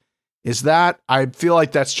like, I feel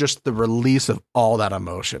like that's just the release of all that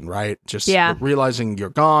emotion, right? Just realizing you're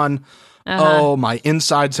gone. Oh, my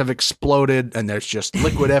insides have exploded and there's just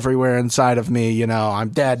liquid everywhere inside of me. You know, I'm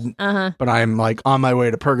dead, but I'm like on my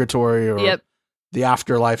way to purgatory or the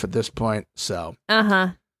afterlife at this point. So,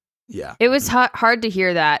 yeah. It was hard to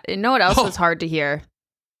hear that. And you know what else was hard to hear?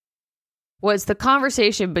 Was the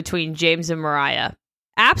conversation between James and Mariah.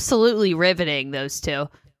 Absolutely riveting, those two.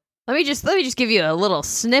 Let me just give you a little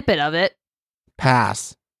snippet of it.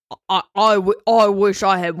 Pass. I wish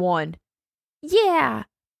I had one. Yeah.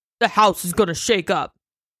 The house is gonna shake up.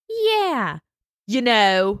 Yeah. You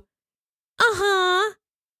know.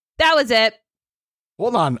 That was it.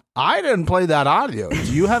 Hold on. I didn't play that audio.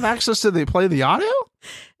 Do you have access to play the audio?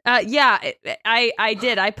 Yeah, I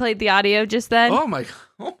did. I played the audio just then. Oh my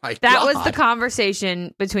God. That was the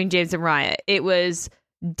conversation between James and Mariah. It was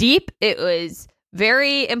deep. It was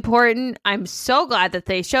very important. I'm so glad that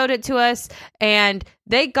they showed it to us. And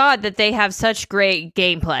thank God that they have such great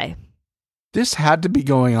gameplay. This had to be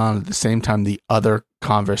going on at the same time the other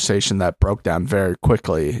conversation that broke down very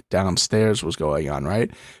quickly downstairs was going on,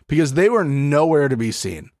 right? Because they were nowhere to be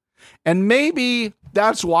seen. And maybe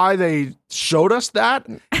that's why they showed us that,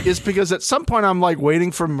 is because at some point I'm like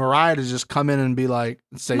waiting for Mariah to just come in and be like,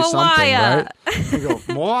 say something, right? I go,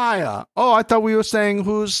 Mariah. Oh, I thought we were saying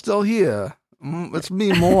who's still here. It's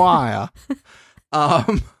me, Mariah.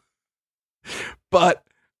 But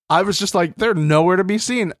I was just like, they're nowhere to be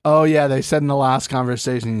seen. Oh, yeah, they said in the last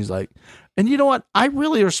conversation, he's like, and you know what? I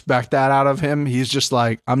really respect that out of him. He's just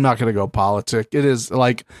like, I'm not going to go politic. It is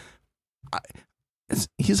like,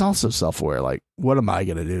 he's also self-aware. Like, what am I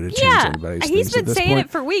going to do to change anybody's things? He's been saying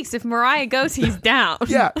it for weeks. If Mariah goes, he's down.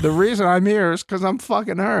 Yeah, the reason I'm here is because I'm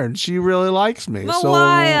fucking her and she really likes me.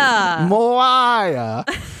 Mariah. So, Mariah.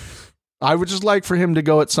 I would just like for him to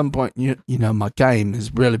go at some point, you know, my game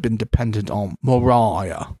has really been dependent on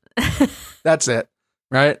Mariah. That's it,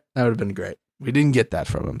 right? That would have been great. We didn't get that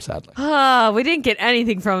from him, sadly. We didn't get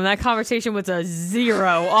anything from him. That conversation was a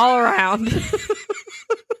 0 all around.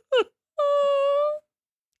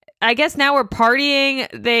 I guess now we're partying.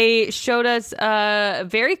 They showed us a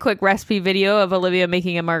very quick recipe video of Olivia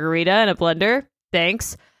making a margarita in a blender.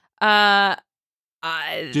 Thanks.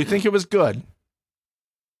 Do you think it was good?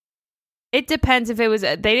 It depends if it was.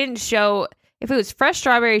 They didn't show if it was fresh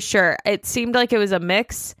strawberry. Sure, it seemed like it was a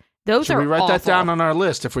mix. Those Should are. we write awful. that down on our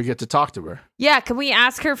list if we get to talk to her? Yeah, can we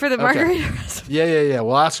ask her for the margarita recipe? Yeah.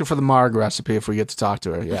 We'll ask her for the marg recipe if we get to talk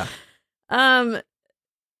to her. Yeah.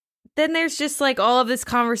 Then there's just like all of this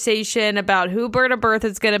conversation about who Berta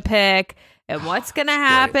Bertha's gonna pick and what's gonna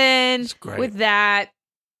happen with that.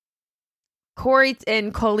 Corey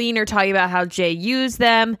and Colleen are talking about how Jay used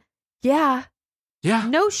them. Yeah.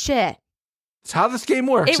 No shit. It's how this game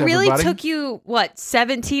works. It really everybody. took you,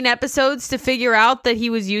 17 episodes to figure out that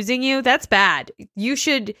he was using you? That's bad. You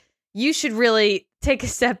should really take a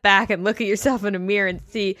step back and look at yourself in a mirror and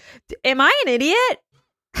see, am I an idiot?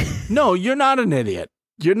 No, you're not an idiot.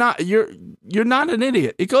 You're not an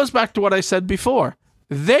idiot. It goes back to what I said before.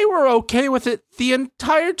 They were okay with it the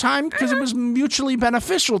entire time because it was mutually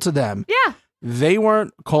beneficial to them. Yeah. They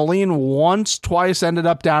weren't. Colleen twice ended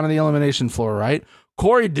up down on the elimination floor, right?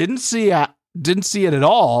 Corey didn't see it at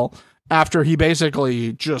all after he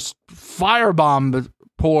basically just firebombed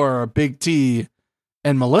poor Big T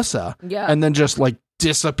and Melissa. Yeah. And then just like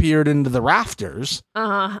disappeared into the rafters.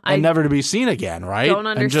 And never to be seen again, right? Don't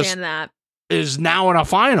understand that. Is now in a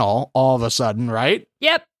final all of a sudden, right?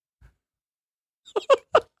 Yep.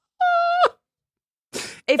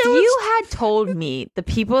 If you had told me the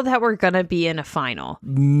people that were going to be in a final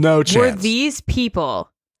no chance were these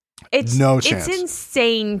people, it's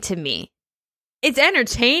insane to me. It's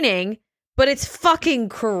entertaining, but it's fucking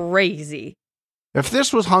crazy. If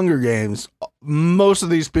this was Hunger Games, most of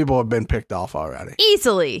these people have been picked off already.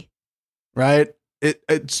 Easily. Right?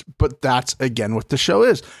 But that's again what the show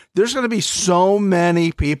is. There's going to be so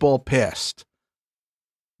many people pissed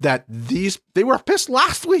that they were pissed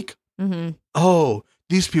last week. Mm-hmm. Oh,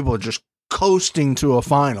 these people are just coasting to a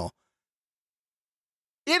final.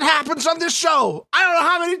 It happens on this show. I don't know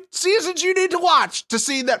how many seasons you need to watch to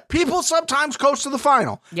see that people sometimes coast to the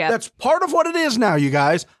final. Yep. That's part of what it is now, you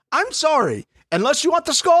guys. I'm sorry. Unless you want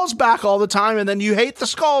the Skulls back all the time and then you hate the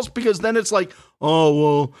Skulls because then it's like, oh,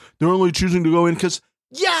 well, they're only choosing to go in because,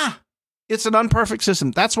 yeah, it's an unperfect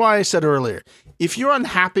system. That's why I said earlier, if you're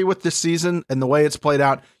unhappy with this season and the way it's played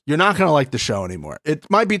out, you're not going to like the show anymore. It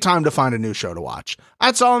might be time to find a new show to watch.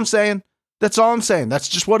 That's all I'm saying. That's all I'm saying. That's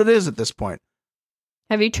just what it is at this point.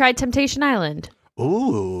 Have you tried Temptation Island?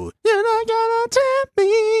 Ooh, you're not gonna tempt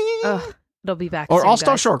me. Ugh, it'll be back. Or soon,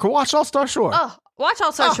 All-Star guys. Shore. Go watch All-Star Shore. Oh, watch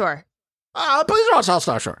All-Star Shore. Please watch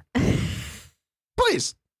All-Star Shore.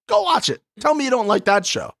 Please, go watch it. Tell me you don't like that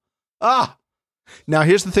show. Now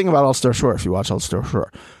here's the thing about All-Star Shore. If you watch All-Star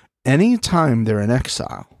Shore, anytime they're in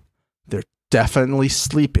exile, they're definitely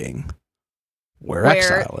sleeping where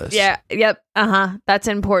exile is. Yeah, yep, That's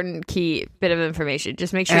an important key bit of information.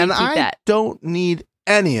 Just make sure you keep that. I don't need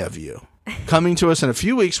any of you coming to us in a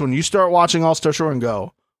few weeks when you start watching All-Star Shore and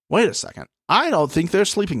go, wait a second, I don't think they're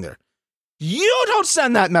sleeping there. You don't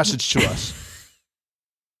send that message to us.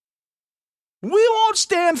 We won't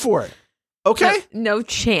stand for it. Okay? No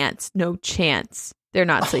chance. No chance. They're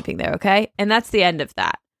not sleeping there, okay? And that's the end of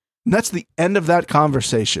that. And that's the end of that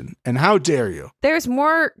conversation. And how dare you? There's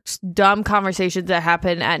more dumb conversations that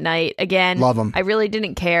happen at night. Again, Love them. I really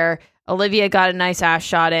didn't care. Olivia got a nice ass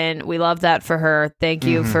shot in. We love that for her. Thank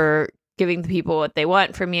you for giving the people what they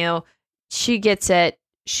want from you. She gets it.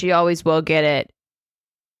 She always will get it.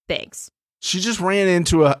 Thanks. She just ran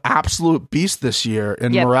into an absolute beast this year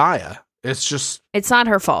in Mariah. It's not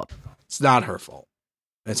her fault. It's not her fault.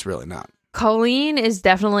 It's really not. Colleen is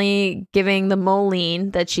definitely giving the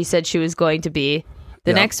Moline that she said she was going to be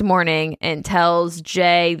the next morning and tells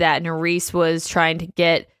Jay that Nerese was trying to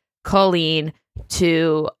get Colleen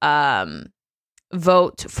to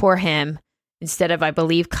vote for him instead of, I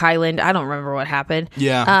believe, Kyland. I don't remember what happened.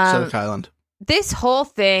 Yeah, instead of Kyland. This whole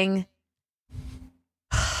thing.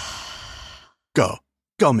 Go,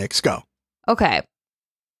 Mix, go. Okay.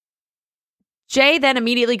 Jay then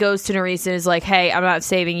immediately goes to Nerese and is like, hey, I'm not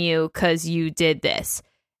saving you because you did this.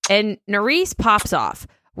 And Nerese pops off,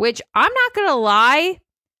 which I'm not going to lie.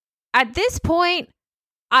 At this point,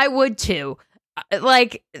 I would too.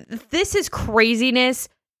 Like, this is craziness.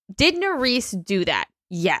 Did Nerese do that?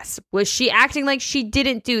 Yes. Was she acting like she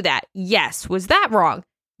didn't do that? Yes. Was that wrong?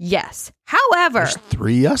 Yes. However, there's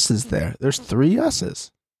 3 yeses there. There's 3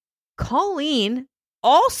 yeses. Colleen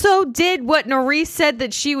also did what Nerese said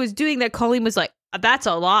that she was doing, that Colleen was like, that's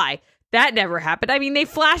a lie. That never happened. I mean, they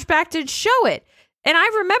flash back to show it. And I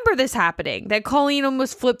remember this happening, that Colleen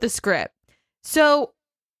almost flipped the script. So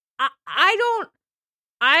I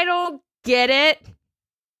don't get it.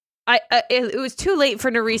 It was too late for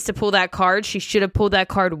Nerese to pull that card. She should have pulled that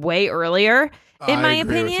card way earlier, in my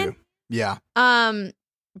opinion. Yeah.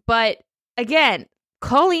 But again,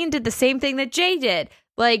 Colleen did the same thing that Jay did.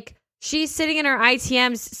 Like, she's sitting in her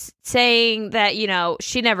ITMs saying that, you know,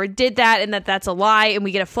 she never did that and that that's a lie. And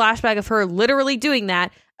we get a flashback of her literally doing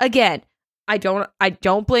that. Again, I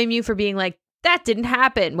don't blame you for being like, that didn't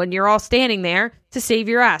happen when you're all standing there to save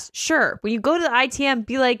your ass. Sure. When you go to the ITM,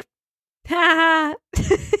 be like, ha,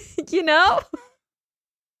 you know?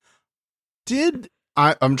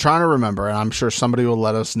 I'm trying to remember, and I'm sure somebody will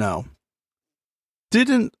let us know.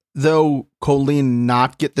 Didn't, though, Colleen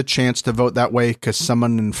not get the chance to vote that way because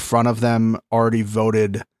someone in front of them already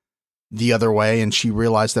voted the other way, and she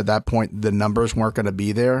realized at that point the numbers weren't going to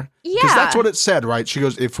be there? Yeah. Because that's what it said, right? She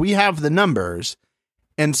goes, if we have the numbers,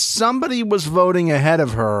 and somebody was voting ahead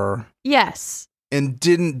of her. Yes. And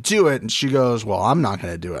didn't do it, and she goes, well, I'm not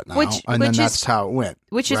going to do it now. And then that's how it went.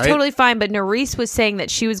 Which is right? totally fine, but Nerese was saying that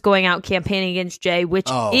she was going out campaigning against Jay, which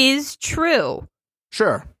is true.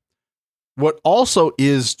 Sure. What also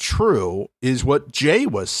is true is what Jay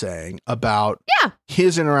was saying about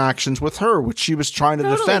his interactions with her, which she was trying to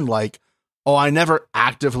defend, like, oh, I never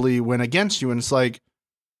actively went against you. And it's like,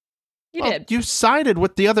 you did. You sided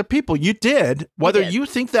with the other people. You did. Whether you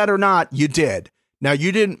think that or not, you did. Now,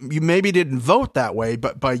 you maybe didn't vote that way,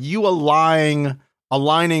 but by you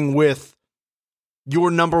aligning with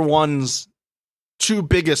your number one's 2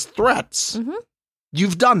 biggest threats,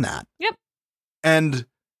 you've done that. Yep. And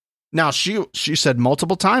now she said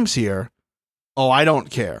multiple times here, oh, I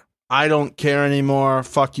don't care. I don't care anymore.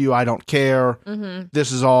 Fuck you. I don't care. Mm-hmm.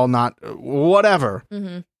 This is all not whatever.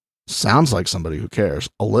 Mm-hmm. Sounds like somebody who cares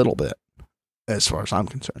a little bit, as far as I'm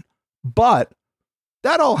concerned. But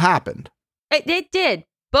that all happened. It did.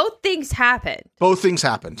 Both things happened. Both things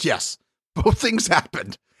happened. Yes. Both things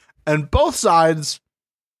happened. And both sides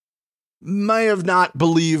may have not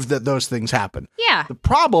believed that those things happened. Yeah. The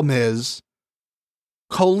problem is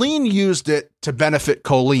Colleen used it to benefit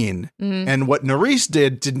Colleen, Mm-hmm. and what Nerys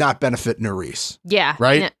did not benefit Nerys. Yeah.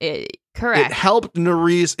 Right? Correct. It helped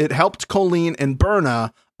Nerys, it helped Colleen and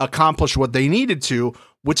Berna accomplish what they needed to,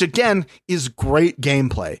 which again is great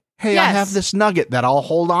gameplay. Hey, I Yes. have this nugget that I'll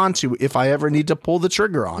hold on to if I ever need to pull the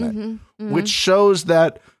trigger on it, Mhm, mhm. which shows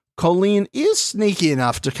that Colleen is sneaky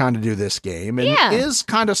enough to kind of do this game and Yeah. is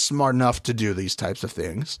kind of smart enough to do these types of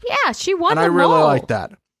things. Yeah, she won And I them really all. like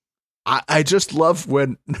that. I just love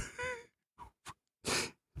when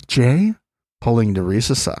Jay pulling Nerys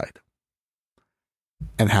aside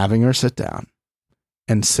and having her sit down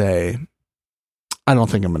and say, I don't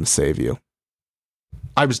think I'm going to save you.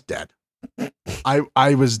 I was dead.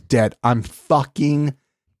 I was dead. I'm fucking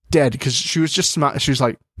dead. Because she was just she was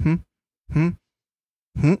like, and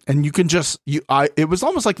you can just it was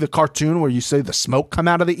almost like the cartoon where you say the smoke come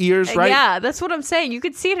out of the ears, right? Yeah, that's what I'm saying. You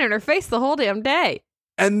could see it in her face the whole damn day.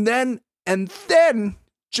 And then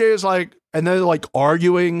Jay is like, and they're like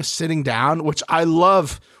arguing, sitting down, which I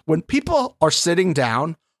love. When people are sitting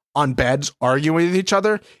down on beds arguing with each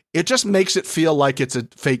other, it just makes it feel like it's a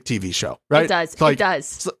fake TV show, right? It does. It's like, It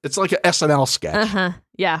does. It's like an SNL sketch. Uh-huh.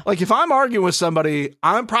 Yeah. Like if I'm arguing with somebody,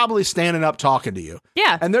 I'm probably standing up talking to you.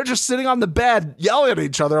 Yeah. And they're just sitting on the bed yelling at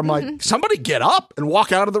each other. I'm like, somebody get up and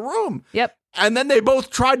walk out of the room. Yep. And then they both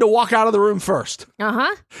tried to walk out of the room first.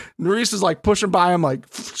 Uh-huh. Nerys is like pushing by him like,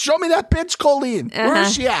 show me that bitch Colleen. Where Uh-huh.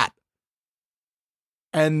 is she at?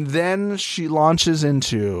 And then she launches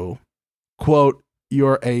into, quote,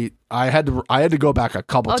 I had to go back a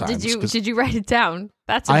couple times. Did you write it down?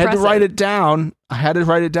 That's I impressive. had to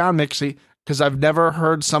write it down. Mixie, because I've never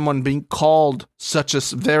heard someone being called such a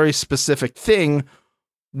very specific thing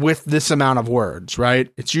with this amount of words, right?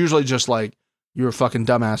 It's usually just like, you're a fucking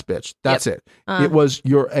dumbass bitch. That's it. It was,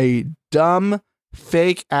 you're a dumb,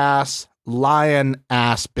 fake ass, lying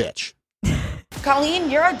ass bitch. Colleen,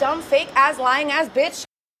 you're a dumb, fake ass, lying ass bitch.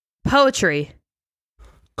 Poetry.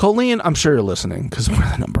 Colleen, I'm sure you're listening because we're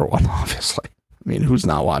the number one, obviously. I mean, who's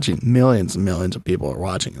not watching? Millions and millions of people are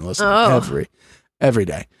watching and listening every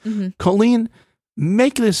day. Mm-hmm. Colleen,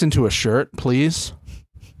 make this into a shirt, please.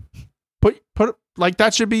 Put like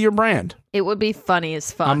that should be your brand. It would be funny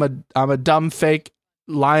as fuck. I'm a dumb, fake,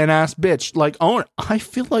 lying ass bitch. Like, own it. I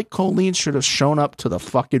feel like Colleen should have shown up to the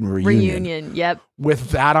fucking reunion. Yep.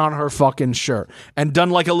 With that on her fucking shirt and done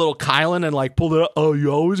like a little Kylan and like pulled it up. Oh, you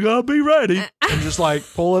always gotta be ready. And just like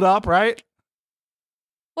pull it up, right?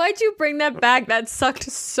 Why'd you bring that back? That sucked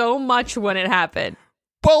so much when it happened.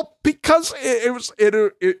 Well, because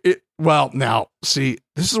well, now, see,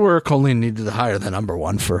 this is where Colleen needed to hire the number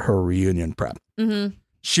one for her reunion prep. Mm-hmm.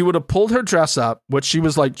 She would have pulled her dress up, which she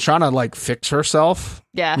was like trying to like fix herself.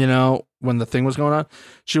 Yeah. You know, when the thing was going on,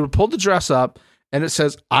 she would pull the dress up and it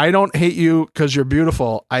says, I don't hate you because you're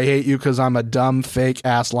beautiful. I hate you because I'm a dumb, fake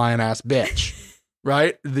ass, lying ass bitch.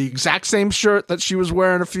 Right? The exact same shirt that she was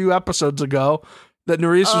wearing a few episodes ago that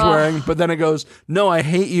Nerys was wearing. But then it goes, no, I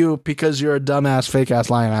hate you because you're a dumbass, fake ass,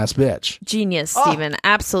 lying ass bitch. Genius, Steven.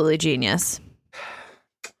 Absolutely genius.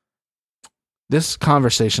 This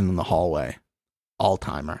conversation in the hallway, all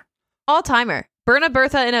timer. All timer. Berna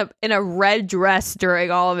Bertha in a red dress during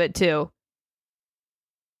all of it too.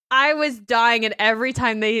 I was dying, and every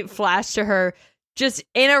time they flashed to her, just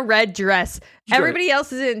in a red dress. Sure. Everybody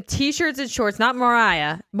else is in t-shirts and shorts. Not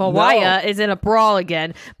Mariah. Mariah is in a brawl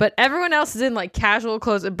again, but everyone else is in like casual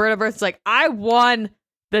clothes. And Berna Bertha's like, I won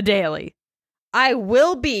the daily. I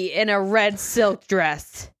will be in a red silk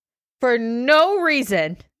dress for no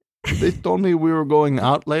reason. They told me we were going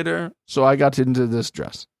out later, so I got into this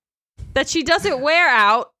dress. That she doesn't wear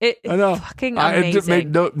out. I know. Fucking It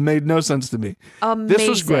amazing. made no sense to me. Amazing. This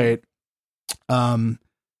was great.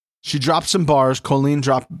 She dropped some bars. Colleen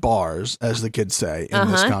dropped bars, as the kids say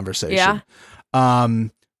in this conversation. Yeah.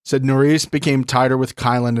 Said Nerys became tighter with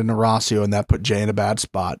Kylan and Horacio, and that put Jay in a bad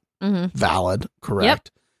spot. Mm-hmm. Valid.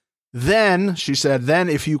 Correct. Then she said, then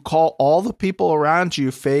if you call all the people around you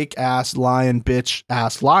fake ass, lying, bitch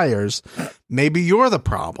ass liars, maybe you're the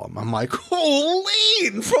problem. I'm like,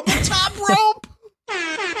 Colleen from the top rope.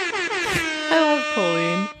 I love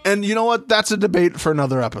Colleen. And you know what? That's a debate for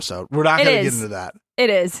another episode. We're not going to get into that. It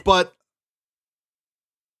is. But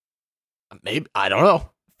maybe, I don't know.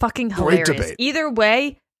 Fucking Great hilarious. debate. Either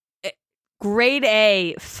way, grade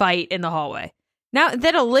A fight in the hallway. Now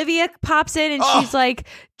then Olivia pops in and she's like,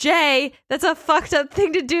 Jay, that's a fucked up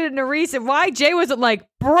thing to do to Nerys. And why Jay wasn't like,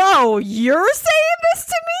 bro, you're saying this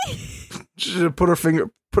to me? She should put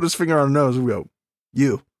his finger on her nose and go,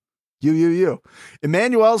 you.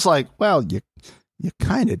 Emmanuel's like, well, you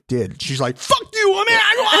kind of did. She's like, fuck you,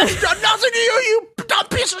 Emmanuel. I've done nothing to you, you dumb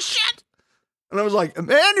piece of shit. And I was like,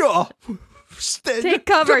 Emmanuel. Take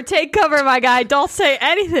cover, my guy. Don't say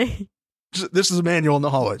anything. This is Emmanuel in the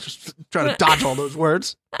hallway, just trying to dodge all those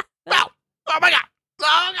words. Wow. Oh my God.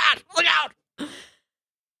 Oh God. Look out.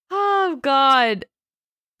 Oh God.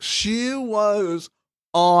 She was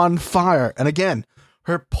on fire. And again,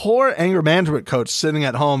 her poor anger management coach sitting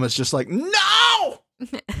at home is just like, no.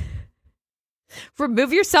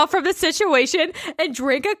 Remove yourself from the situation and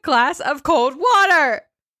drink a glass of cold water.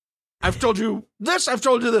 I've told you this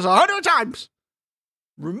 100 times.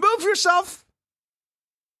 Remove yourself.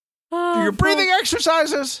 Do your breathing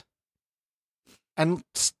exercises and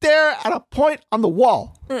stare at a point on the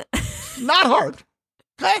wall. Not hard.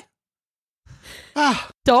 Okay?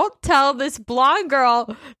 Don't tell this blonde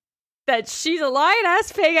girl that she's a lying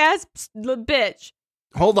ass, fake ass bitch.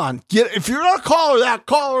 Hold on. If you're going to call her that,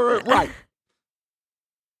 call her it right.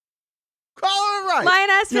 Call her right. Lying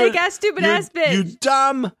ass, fake ass, stupid ass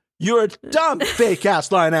bitch. You're a dumb, fake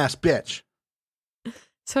ass, lying ass bitch.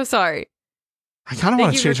 So sorry. I kind of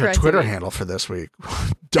want to change her Twitter handle for this week.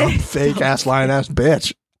 Dumb, fake ass, lying ass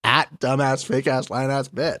bitch. At dumbass, fake ass, lying ass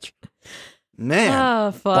bitch.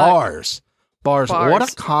 Man. Bars.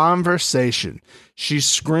 What a conversation. She's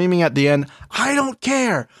screaming at the end, I don't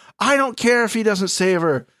care. I don't care if he doesn't save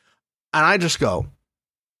her. And I just go,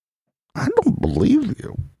 I don't believe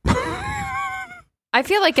you. I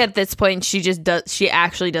feel like at this point she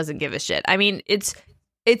actually doesn't give a shit. I mean, it's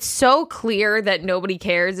so clear that nobody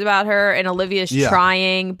cares about her, and Olivia's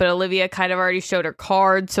trying, but Olivia kind of already showed her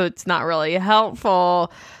card, so it's not really helpful.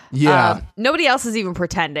 Yeah. Nobody else is even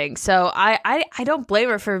pretending. So I don't blame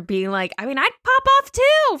her for being like, I mean, I'd pop off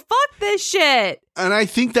too. Fuck this shit. And I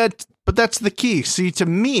think but that's the key. See, to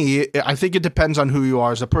me, I think it depends on who you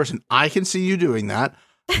are as a person. I can see you doing that.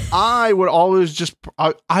 I would always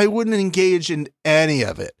I wouldn't engage in any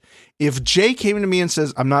of it. If Jay came to me and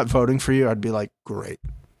says, I'm not voting for you, I'd be like, great.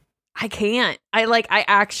 I can't. I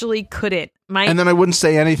actually couldn't. And then I wouldn't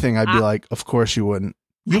say anything. I'd be like, of course you wouldn't.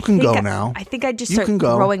 You can go now. I think I'd just start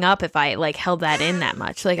throwing up if I like held that in that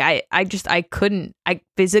much. Like I couldn't. I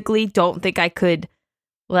physically don't think I could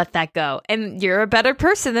let that go. And you're a better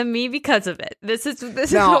person than me because of it. This is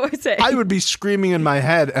what we're saying. I would be screaming in my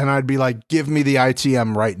head and I'd be like, give me the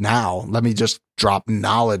ITM right now. Let me just drop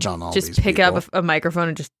knowledge on all these people. Just pick up a microphone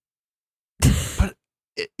and just. But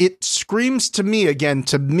it screams to me,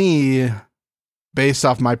 based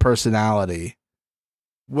off my personality.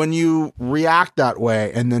 When you react that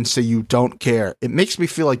way and then say you don't care, it makes me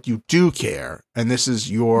feel like you do care. And this is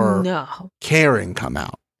your caring come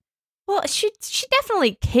out. Well, she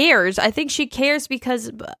definitely cares. I think she cares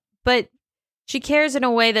but she cares in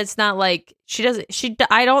a way that's not like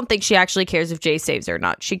I don't think she actually cares if Jay saves her or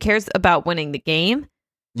not. She cares about winning the game.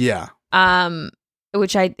 Yeah.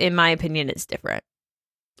 Which in my opinion is different.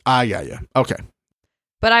 Yeah. Okay.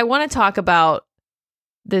 But I want to talk about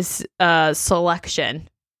this selection.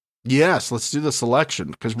 Yes, let's do the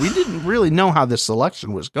selection because we didn't really know how this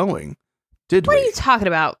selection was going, did we? What are you talking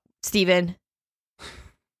about, Steven?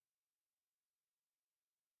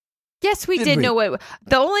 Yes, we did know what.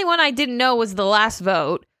 The only one I didn't know was the last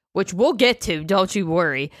vote, which we'll get to. Don't you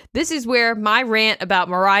worry. This is where my rant about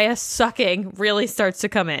Mariah sucking really starts to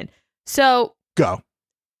come in. So go.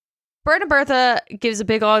 Berta Bertha gives a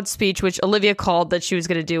big old speech, which Olivia called that she was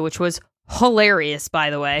going to do, which was hilarious,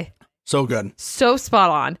 by the way. So good. So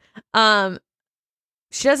spot on.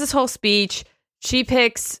 She does this whole speech. She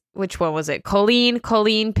picks, which one was it? Colleen.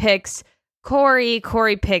 Colleen picks Corey.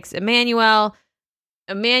 Corey picks Emmanuel.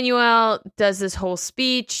 Emmanuel does this whole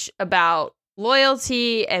speech about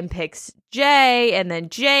loyalty and picks Jay. And then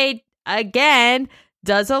Jay, again,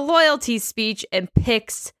 does a loyalty speech and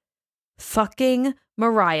picks fucking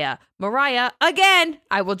Mariah. Mariah, again,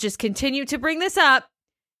 I will just continue to bring this up,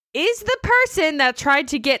 is the person that tried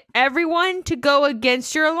to get everyone to go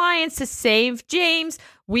against your alliance to save James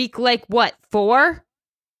week, 4?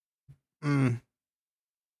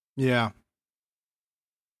 Yeah.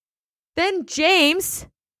 Then James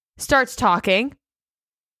starts talking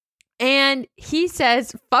and he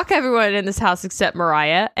says, fuck everyone in this house except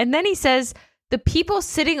Mariah. And then he says, the people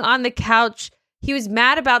sitting on the couch, he was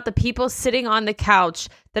mad about the people sitting on the couch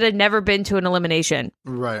that had never been to an elimination.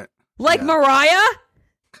 Right. Mariah?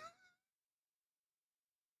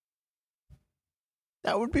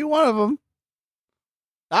 That would be one of them.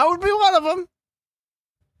 That would be one of them.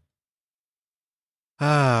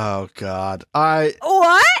 Oh God,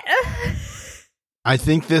 What? I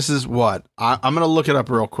think this is what I'm going to look it up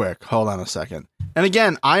real quick. Hold on a second. And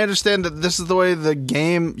again, I understand that this is the way the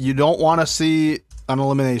game. You don't want to see an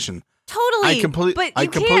elimination. Totally. I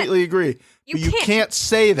completely agree. You can't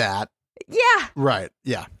say that. Yeah. Right.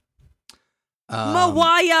 Yeah.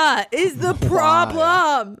 Mariah is the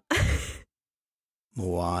problem.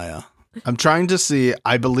 Mariah. I'm trying to see.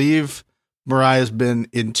 I believe Mariah's been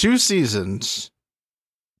in 2 seasons.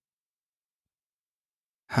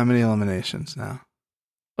 How many eliminations now?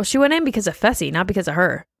 Well, she went in because of Fessy, not because of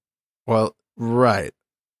her. Well, right.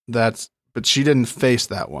 But she didn't face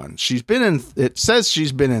that one. It says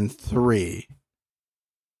she's been in 3.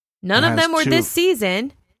 None of them were 2. this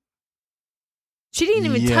season. She didn't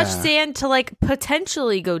even touch sand to like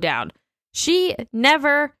potentially go down. She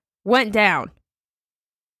never went down.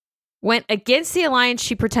 Went against the alliance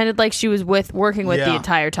she pretended like she was working with the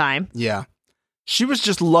entire time. Yeah. She was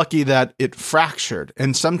just lucky that it fractured.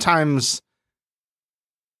 And sometimes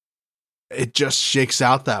it just shakes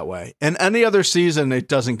out that way. And any other season, it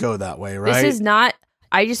doesn't go that way, right? This is not...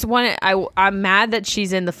 I just want to... I'm mad that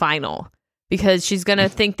she's in the final. Because she's going to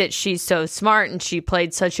think that she's so smart and she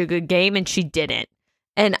played such a good game and she didn't.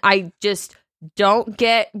 And I just don't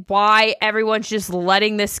get why everyone's just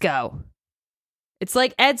letting this go. It's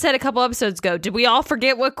like Ed said a couple episodes ago. Did we all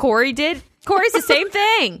forget what Corey did? Corey's the same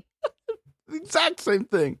thing. Exact same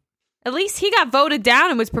thing. At least he got voted down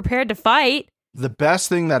and was prepared to fight. The best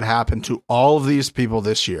thing that happened to all of these people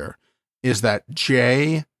this year is that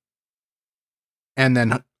Jay and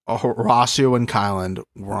then Horacio and Kyland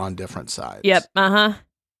were on different sides. Yep.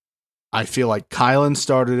 I feel like Kyland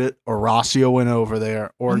started it. Horacio went over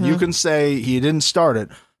there. Or you can say he didn't start it,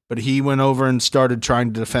 but he went over and started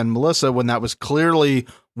trying to defend Melissa when that was clearly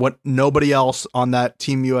what nobody else on that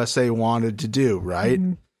Team USA wanted to do, right?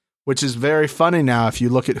 Mm-hmm. Which is very funny now. If you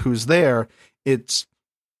look at who's there, it's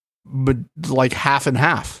like half and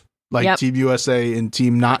half, like Team USA and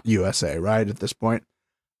Team Not USA, right? At this point.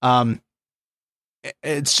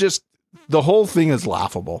 It's just, the whole thing is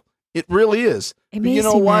laughable. It really is. It makes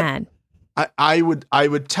you mad. I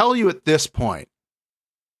would tell you at this point,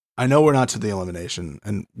 I know we're not to the elimination,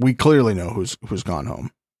 and we clearly know who's gone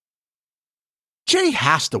home. Jay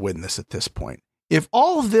has to win this at this point. If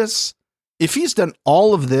he's done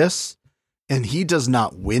all of this and he does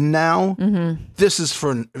not win now, this is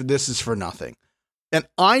for nothing. And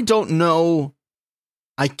I don't know.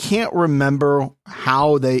 I can't remember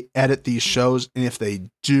how they edit these shows, and if they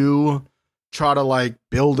do try to like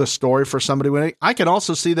build a story for somebody winning, I can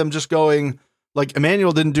also see them just going like,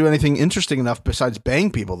 Emmanuel didn't do anything interesting enough besides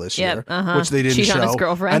bang people this year, which they didn't show, on his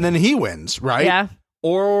girlfriend. And then he wins, right? Yeah.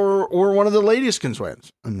 Or one of the ladieskins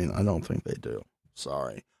wins. I mean, I don't think they do.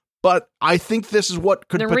 Sorry. But I think this is what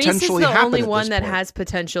could potentially happen. Nurys is the only one that has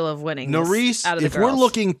potential of winning. Nurys, out of the if girls. We're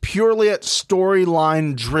looking purely at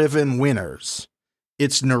storyline driven winners,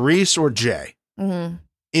 it's Nurys or Jay. Mm-hmm.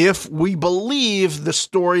 If we believe the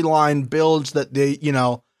storyline builds that they,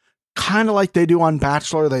 kind of like they do on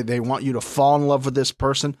Bachelor, they want you to fall in love with this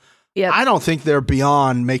person. Yep. I don't think they're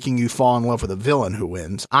beyond making you fall in love with a villain who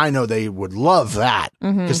wins. I know they would love that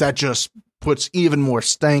because that just puts even more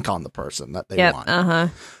stank on the person that they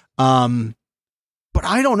want. But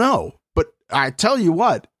I don't know. But I tell you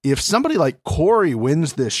what, if somebody like Corey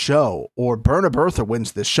wins this show or Berna Bertha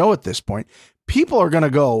wins this show at this point, people are going to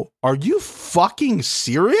go, are you fucking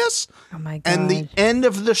serious? Oh my God. And the end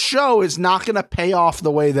of the show is not going to pay off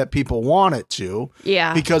the way that people want it to.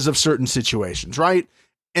 Yeah. Because of certain situations, right?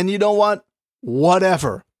 And you know what?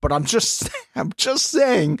 Whatever. But I'm just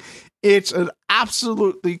saying it's an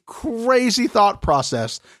absolutely crazy thought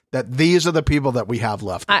process that these are the people that we have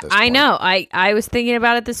left at this point. I know. I was thinking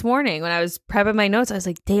about it this morning when I was prepping my notes. I was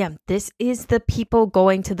like, damn, this is the people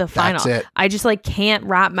going to the final. That's it. I just can't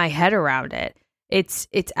wrap my head around it. It's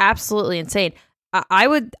absolutely insane. I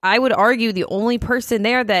would argue the only person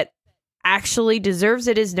there that actually deserves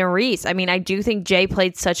it is Nurys. I mean, I do think Jay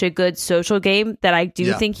played such a good social game that I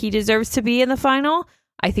do think he deserves to be in the final.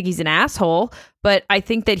 I think he's an asshole, but I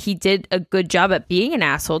think that he did a good job at being an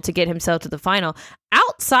asshole to get himself to the final.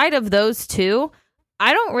 Outside of those two,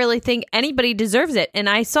 I don't really think anybody deserves it. And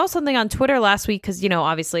I saw something on Twitter last week because,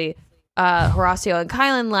 obviously Horacio and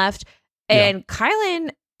Kyland left, and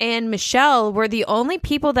Kyland and Michelle were the only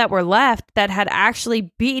people that were left that had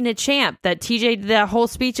actually beaten a champ. That TJ did that whole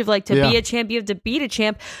speech of to be a champ, you have to beat a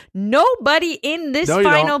champ. Nobody in this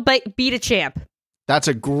final beat a champ. That's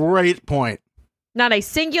a great point. Not a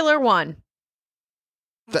singular one.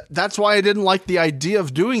 That's why I didn't like the idea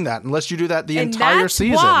of doing that unless you do that the entire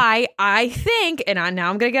season. That's why I think, and now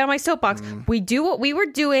I'm going to get on my soapbox, we do what we were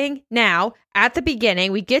doing now at the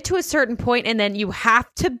beginning. We get to a certain point, and then you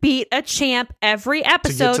have to beat a champ every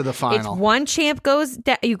episode. To get to the final. It's one champ goes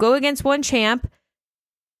down, you go against one champ,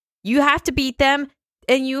 you have to beat them,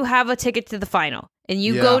 and you have a ticket to the final. And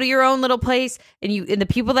you go to your own little place, and the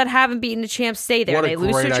people that haven't beaten the champ stay there. They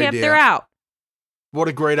lose their champ, they're out. What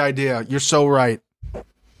a great idea. You're so right.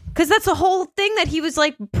 Because that's the whole thing that he was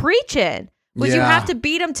like preaching, was you have to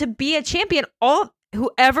beat him to be a champion.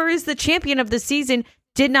 Whoever is the champion of the season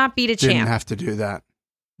did not beat a champ. Didn't have to do that.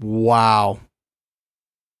 Wow.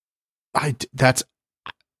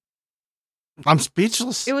 I'm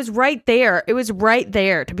speechless. It was right there. It was right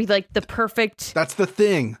there to be like the perfect. That's the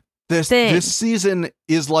thing. This season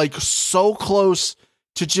is like so close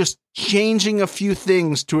to just changing a few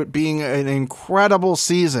things to it being an incredible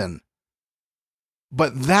season.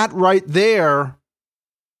 But that right there,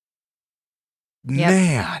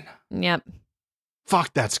 man. Yep.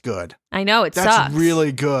 Fuck, that's good. I know, that's sucks. That's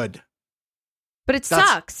really good. But it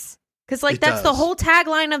sucks. Because, that's the whole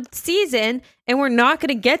tagline of the season, and we're not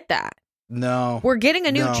going to get that. No. We're getting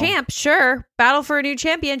a new champ, sure. Battle for a new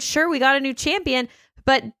champion, sure, we got a new champion.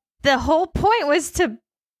 But the whole point was to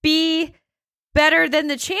be better than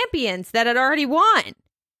the champions that had already won.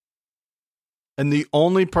 And the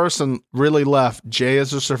only person really left, Jay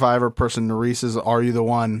is a Survivor person, Nurys is Are You the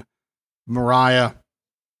One, Mariah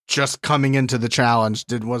just coming into the challenge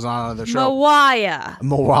was on the show.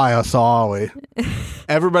 Mariah, sorry.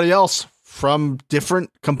 Everybody else from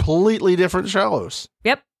completely different shows.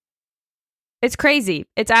 Yep. It's crazy.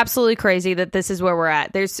 It's absolutely crazy that this is where we're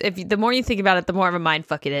at. The more you think about it, the more of a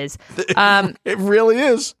mindfuck it is. It really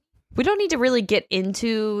is. We don't need to really get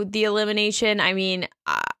into the elimination. I mean,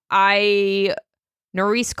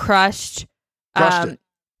 Nurys crushed it.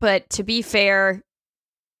 But to be fair,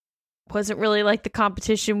 wasn't really like the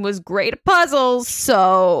competition was great at puzzles,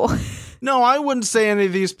 so. No, I wouldn't say any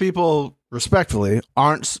of these people, respectfully,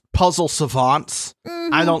 aren't puzzle savants.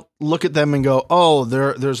 Mm-hmm. I don't look at them and go, oh,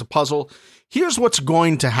 there's a puzzle. Here's what's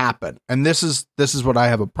going to happen. And this is what I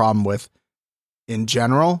have a problem with in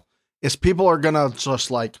general, is people are going to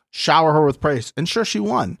just like shower her with praise. And sure, she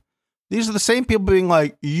won. These are the same people being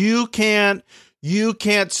like, you can't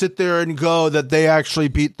sit there and go that they actually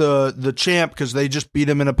beat the champ because they just beat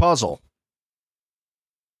him in a puzzle.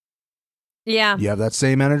 Yeah. You have that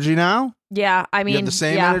same energy now? Yeah, I mean, you have the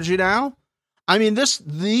same energy now? I mean,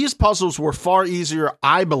 these puzzles were far easier,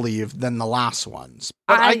 I believe, than the last ones.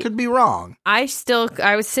 But I could be wrong. I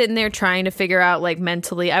was sitting there trying to figure out, like,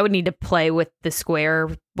 mentally, I would need to play with the square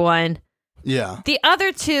one. Yeah. The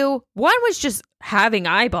other two, one was just having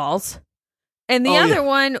eyeballs. And the other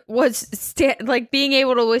one was being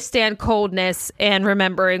able to withstand coldness and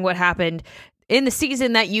remembering what happened in the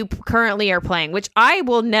season that you currently are playing, which I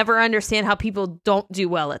will never understand how people don't do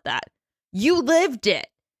well at that. You lived it.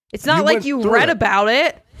 It's not like you read about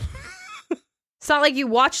it. It's not like you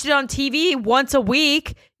watched it on TV once a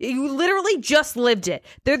week. You literally just lived it.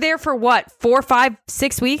 They're there for what, 4, 5,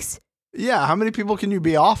 6 weeks? Yeah. How many people can you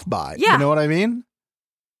be off by? Yeah. You know what I mean?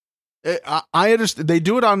 I understand. They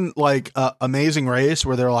do it on like Amazing Race,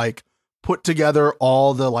 where they're like put together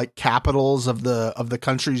all the like capitals of the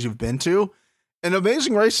countries you've been to. And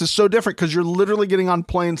Amazing Race is so different because you're literally getting on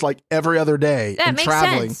planes like every other day and makes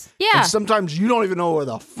traveling. Sense. Yeah. And sometimes you don't even know where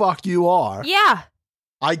the fuck you are. Yeah.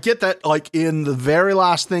 I get that, like, in the very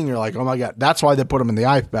last thing, you're like, oh my God, that's why they put them in the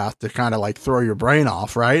ice bath, to kind of like throw your brain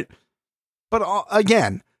off, right? But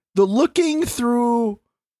again, the looking through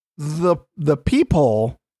the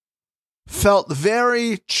peephole felt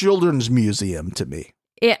very children's museum to me.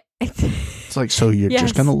 Yeah. It's like, so you're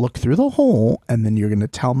just going to look through the hole and then you're going to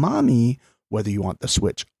tell mommy whether you want the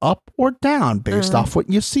switch up or down based off what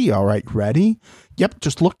you see. All right, ready? Yep,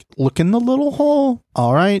 just look in the little hole.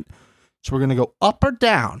 All right. So we're going to go up or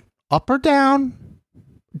down,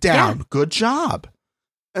 down. Yeah. Good job.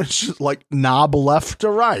 And it's just like knob left to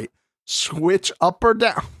right, switch up or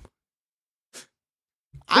down.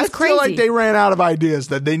 I feel like they ran out of ideas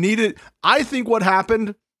that they needed. I think what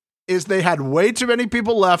happened is they had way too many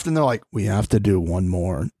people left and they're like, we have to do one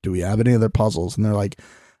more. Do we have any other puzzles? And they're like,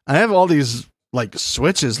 I have all these like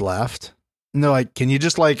switches left. And they're like, can you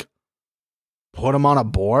just like put them on a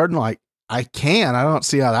board? And like, I can. I don't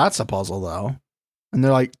see how that's a puzzle though. And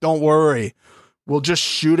they're like, don't worry. We'll just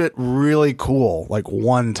shoot it really cool, like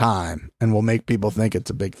one time, and we'll make people think it's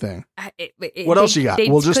a big thing. What else you got?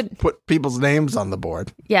 We'll just put people's names on the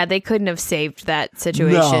board. Yeah, they couldn't have saved that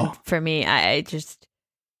situation for me. I just,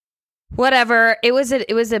 whatever. It was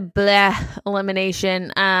a blah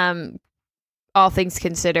elimination. all things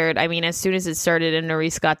considered, I mean, as soon as it started and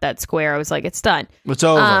Nurys got that square, I was like, it's done. It's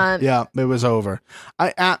over. Yeah, it was over.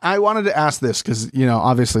 I wanted to ask this because,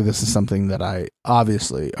 obviously this is something that I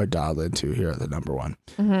obviously are dialed into here at the number one.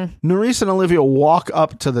 Mm-hmm. Nurys and Olivia walk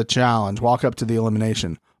up to the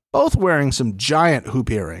elimination, both wearing some giant hoop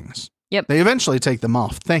earrings. Yep. They eventually take them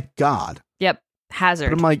off. Thank God. Yep. Hazard.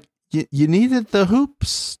 But I'm like, you needed the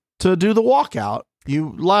hoops to do the walkout.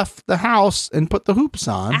 You left the house and put the hoops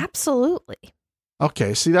on. Absolutely.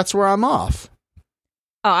 Okay, see, that's where I'm off.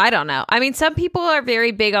 Oh, I don't know. I mean, some people are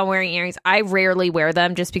very big on wearing earrings. I rarely wear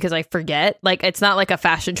them just because I forget. Like, it's not like a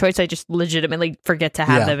fashion choice. I just legitimately forget to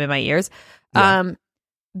have them in my ears. Yeah.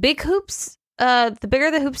 Big hoops, the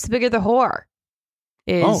bigger the hoops, the bigger the whore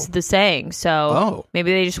is the saying. So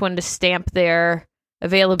maybe they just wanted to stamp their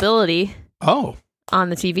availability on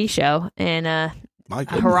the TV show. And my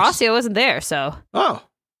goodness. Horacio wasn't there, so. Oh,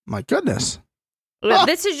 my goodness.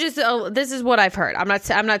 This is just this is what I've heard. I'm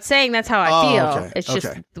not saying that's how I feel. Okay. It's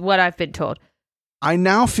just what I've been told. I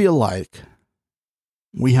now feel like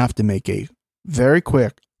we have to make a very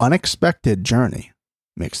quick, unexpected journey,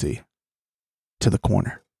 Mixie, to the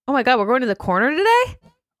corner. Oh my God, we're going to the corner today?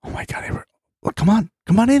 Oh my God, look, come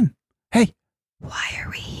on in. Hey, why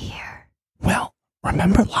are we here? Well,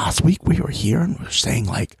 remember last week we were here and we were saying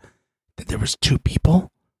like that there was 2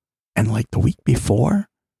 people, and like the week before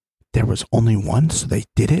there was only one, so they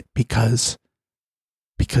did it because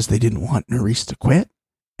they didn't want Nurys to quit.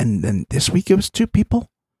 And then this week it was 2 people.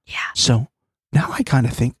 Yeah. So now I kind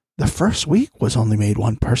of think the first week was only made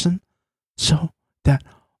 1 person, so that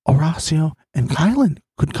Horacio and Kylan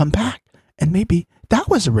could come back. And maybe that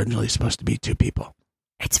was originally supposed to be 2 people.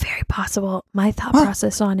 It's very possible. My thought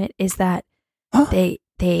process on it is that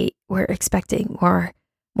they were expecting more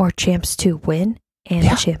champs to win, and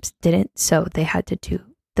the champs didn't, so they had to do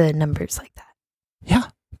the numbers like that. Yeah,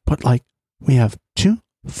 but like we have 2,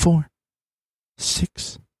 4,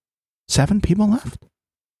 6, 7 people left.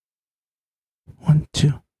 1,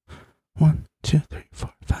 2, 3,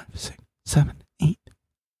 4, 5, 6, 7, 8.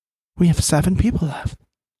 We have 7 people left.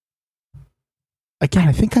 Again,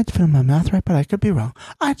 I think I did my math right, but I could be wrong.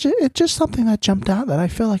 It's just something that jumped out that I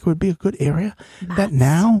feel like would be a good area. Maths. That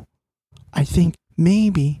now, I think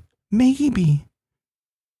maybe.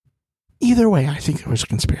 Either way, I think it was a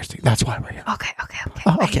conspiracy. That's why we're here.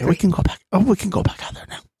 Okay. We can go back. We can go back out there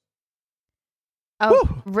now. Oh,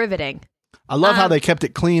 Woo. Riveting. I love how they kept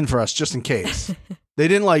it clean for us, just in case. They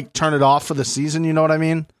didn't like turn it off for the season. You know what I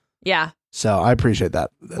mean? Yeah. So I appreciate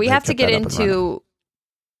that. We have to get into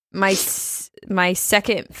my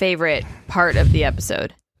second favorite part of the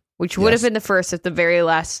episode, which would have been the first if the very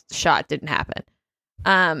last shot didn't happen.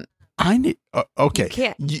 I need.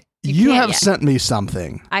 Okay. You have yet. sent me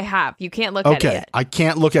something. I have. You can't look at it yet. I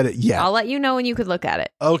can't look at it yet. I'll let you know when you could look at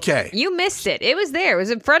it. Okay. You missed it. It was there. It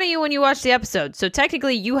was in front of you when you watched the episode. So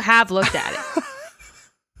technically, you have looked at it.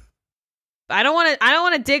 I don't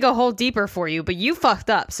want to dig a hole deeper for you, but you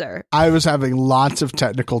fucked up, sir. I was having lots of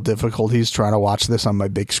technical difficulties trying to watch this on my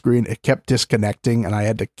big screen. It kept disconnecting, and I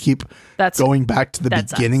had to keep going back to the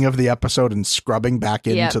beginning of the episode and scrubbing back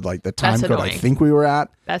into like the time code I think we were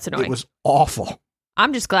at. That's annoying. It was awful.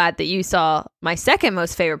 I'm just glad that you saw my second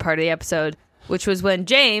most favorite part of the episode, which was when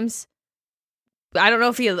James, I don't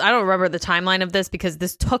remember the timeline of this because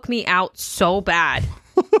this took me out so bad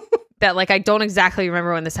that like I don't exactly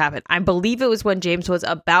remember when this happened. I believe it was when James was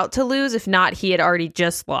about to lose. If not, he had already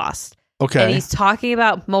just lost. Okay. And he's talking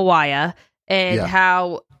about Mawaya and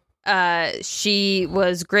how she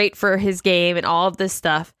was great for his game and all of this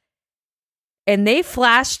stuff. And they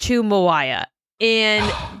flash to Mawaya.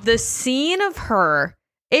 And the scene of her,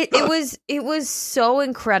 it was so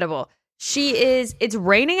incredible. It's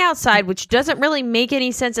raining outside, which doesn't really make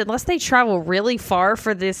any sense unless they travel really far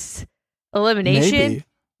for this elimination.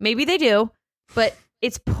 Maybe they do, but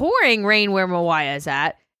it's pouring rain where Mawaya is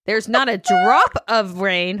at. There's not a drop of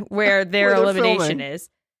rain where their elimination is.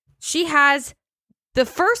 She has the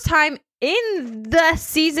first time in the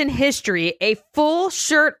season history a full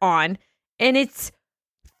shirt on, and it's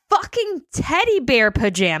fucking teddy bear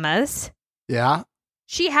pajamas. Yeah.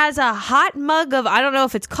 She has a hot mug of, I don't know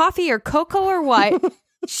if it's coffee or cocoa or what.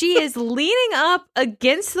 She is leaning up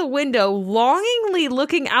against the window, longingly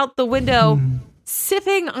looking out the window,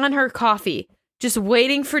 sipping on her coffee, just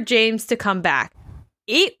waiting for James to come back.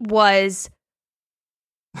 It was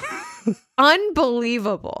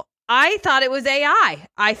unbelievable. I thought it was AI.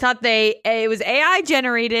 I thought it was AI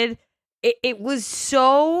generated. It was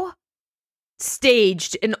so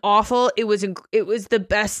staged and awful. It was the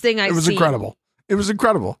best thing I've seen. It was incredible. It was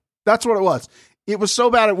incredible. That's what it was. It was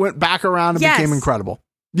so bad it went back around and became incredible.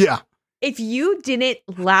 Yeah. if you didn't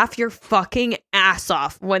laugh your fucking ass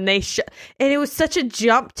off when they and it was such a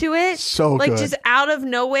jump to it, So like good. just out of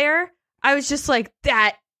nowhere, I was just like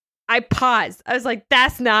that. I paused. I was like,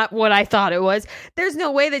 that's not what I thought it was. There's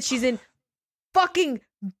no way that she's in fucking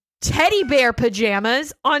teddy bear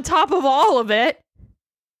pajamas on top of all of it.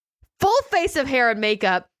 Full face of hair and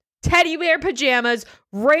makeup, teddy bear pajamas,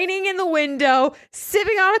 raining in the window,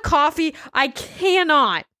 sipping on a coffee. I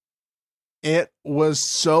cannot. It was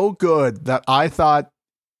so good that I thought,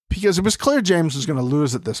 because it was clear James was going to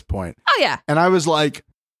lose at this point. Oh, yeah. And I was like,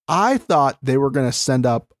 I thought they were going to send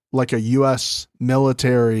up like a U.S.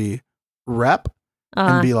 military rep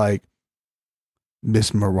and be like,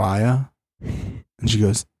 Miss Mariah. And she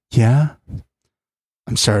goes, yeah,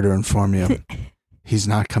 I'm sorry to inform you. He's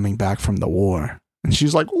not coming back from the war. And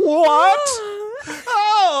she's like, what?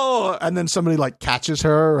 Oh, and then somebody like catches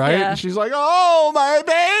her, right? Yeah. And she's like, oh, my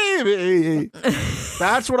baby.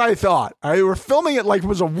 That's what I thought. We were filming it like it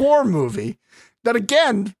was a war movie. That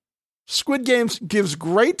again, Squid Games gives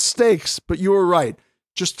great stakes, but you were right.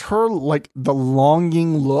 Just her, like the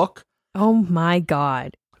longing look. Oh my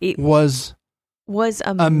God. It was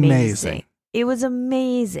amazing. It was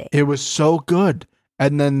amazing. It was so good.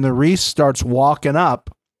 And then Nerys starts walking up,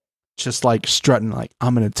 just like strutting, like,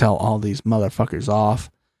 I'm going to tell all these motherfuckers off.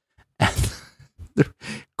 And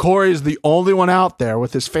Corey's the only one out there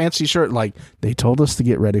with his fancy shirt. Like, they told us to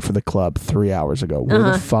get ready for the club 3 hours ago. Where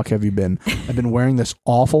the fuck have you been? I've been wearing this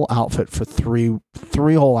awful outfit for three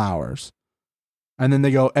whole hours. And then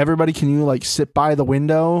they go, everybody, can you like sit by the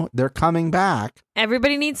window? They're coming back.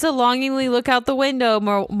 Everybody needs to longingly look out the window.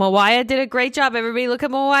 Mawaya did a great job. Everybody look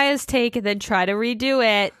at Mawaya's take and then try to redo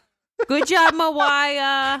it. Good job,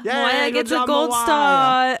 Mawaya. Mawaya gets a gold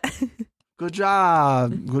star. Good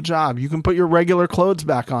job. Good job. You can put your regular clothes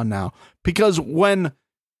back on now. Because when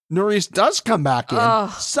Nerys does come back in,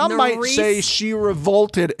 some might say she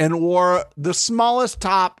revolted and wore the smallest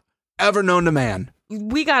top ever known to man.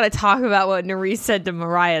 We got to talk about what Nerys said to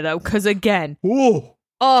Mariah, though, because again, Ooh.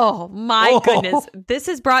 oh my goodness, this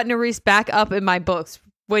has brought Nerys back up in my books.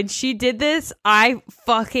 When she did this, I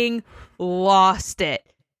fucking lost it.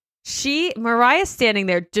 Mariah's standing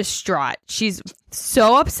there distraught. She's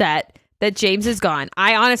so upset that James is gone.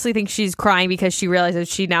 I honestly think she's crying because she realizes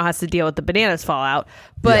she now has to deal with the bananas fallout.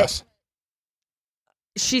 But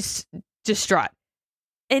she's distraught.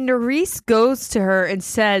 And Nerys goes to her and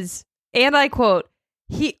says, and I quote,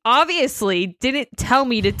 he obviously didn't tell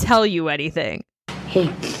me to tell you anything. He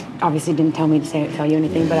obviously didn't tell me to tell you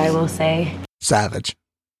anything, but I will say. Savage.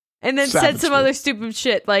 And then said some other stupid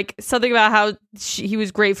shit, like something about how he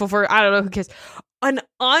was grateful for, I don't know who cares. An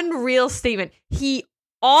unreal statement. He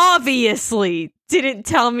obviously didn't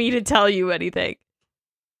tell me to tell you anything.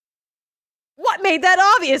 What made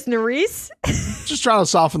that obvious, Nerys? Just trying to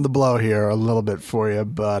soften the blow here a little bit for you,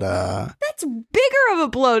 but that's bigger of a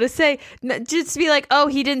blow to say. Just to be like, oh,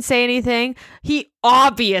 he didn't say anything. He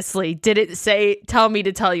obviously didn't tell me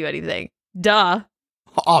to tell you anything. Duh.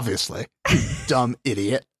 Obviously. Dumb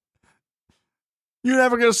idiot. You're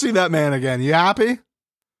never gonna see that man again. You happy?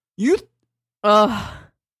 You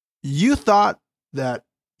thought that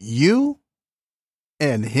you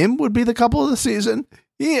and him would be the couple of the season?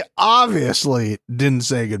 He obviously didn't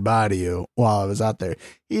say goodbye to you while I was out there.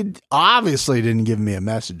 He obviously didn't give me a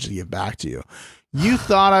message to give back to you. You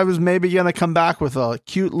thought I was maybe going to come back with a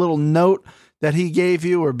cute little note that he gave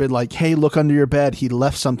you or been like, hey, look under your bed. He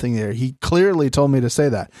left something there. He clearly told me to say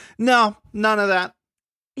that. No, none of that.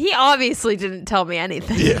 He obviously didn't tell me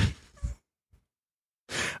anything. Yeah.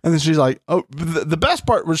 And then she's like, oh, the best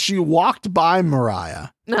part was she walked by Mariah.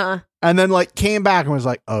 And then like came back and was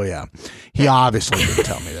like, oh yeah, he obviously didn't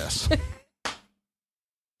tell me this.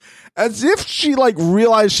 As if she like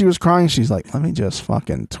realized she was crying. She's like, let me just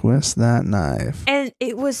fucking twist that knife. And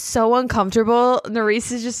it was so uncomfortable.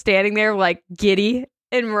 Nerys is just standing there like giddy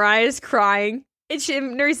and Mariah's crying. And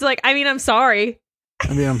Nerys is like, I mean, I'm sorry.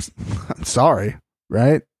 I mean, I'm sorry,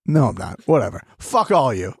 right? No, I'm not. Whatever. Fuck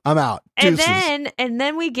all you. I'm out. Deuces. And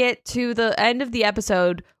then we get to the end of the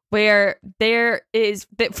episode where there is,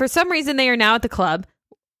 for some reason, they are now at the club.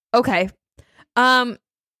 Okay.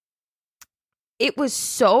 It was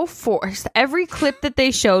so forced. Every clip that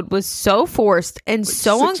they showed was so forced and like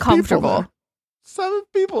so uncomfortable. 7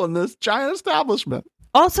 people in this giant establishment.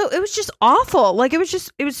 Also, it was just awful. Like, it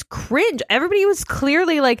was cringe. Everybody was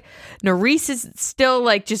clearly like, Nerys is still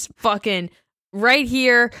like just fucking right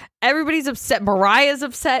here. Everybody's upset. Mariah's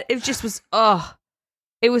upset. It just was,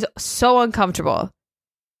 it was so uncomfortable.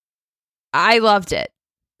 I loved it.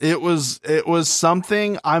 It was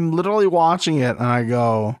something. I'm literally watching it and I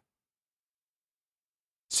go,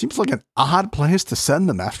 Seems like an odd place to send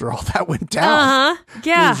them after all that went down. Uh-huh.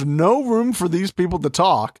 Yeah. There's no room for these people to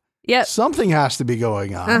talk. Yep. Something has to be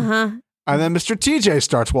going on. Uh-huh. And then Mr. TJ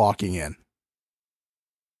starts walking in.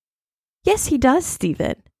 Yes, he does,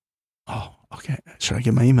 Steven. Oh, okay. Should I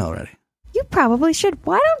get my email ready? You probably should.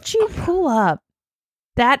 Why don't you pull up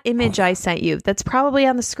that image I sent you? That's probably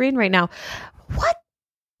on the screen right now. What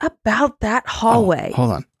about that hallway?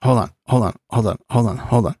 Hold on.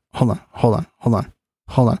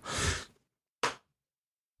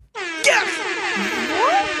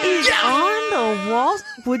 What is on the walls?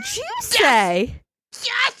 Would you say?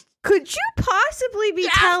 Yes! Could you possibly be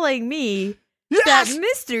telling me Yes! that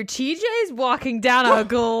Mr. TJ is walking down a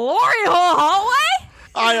glory hole hallway?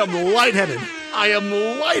 I am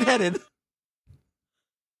lightheaded.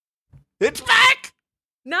 It's back!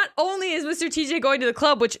 Not only is Mr. TJ going to the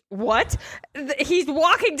club, which, what? He's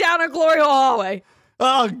walking down a glory hole hallway.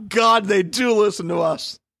 Oh, God, they do listen to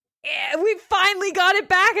us. Yeah, we finally got it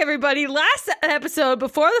back, everybody. Last episode,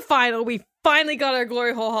 before the final, we finally got our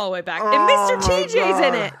glory hole hallway back. And Mr. TJ's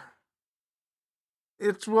in it.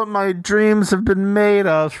 It's what my dreams have been made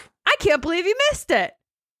of. I can't believe you missed it.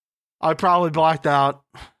 I probably blacked out.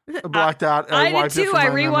 I I wiped did it too. from I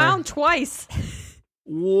my rewound memory. twice.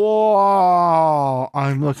 Whoa.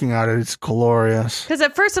 I'm looking at it. It's glorious. Because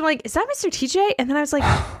at first I'm like, is that Mr. TJ? And then I was like,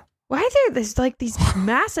 why are there like these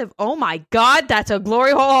massive, oh my God, that's a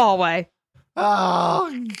glory hole hallway.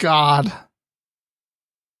 Oh, God.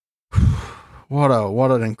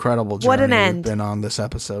 What an incredible journey What an we've end. been on this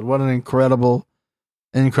episode. What an incredible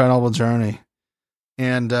journey.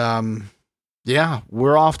 And yeah,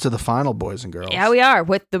 we're off to the final, boys and girls. Yeah, we are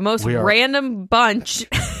with the most We are. random bunch.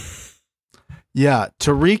 Yeah,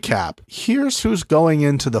 to recap, here's who's going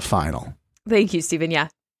into the final. Thank you, Steven. Yeah.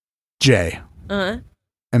 Jay, Uh-huh.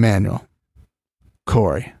 Emmanuel,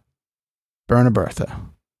 Corey, Berna-Bertha,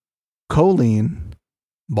 Colleen,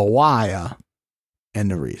 Bawaya, and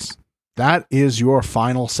Nerese. That is your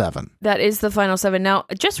final 7. That is the final 7. Now,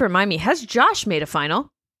 just remind me, has Josh made a final?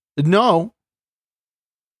 No.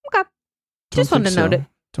 Okay. Just wanted to note it.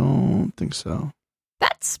 Don't think so.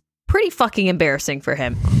 That's pretty fucking embarrassing for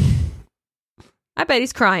him. I bet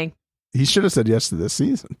he's crying. He should have said yes to this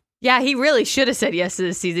season. Yeah, he really should have said yes to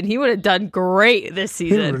this season. He would have done great this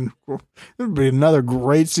season. It would be another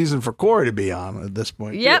great season for Corey to be on at this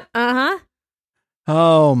point. Yep. Uh-huh.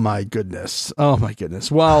 Oh my goodness.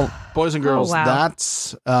 Well, boys and girls, wow.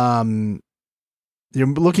 that's you're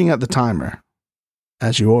looking at the timer,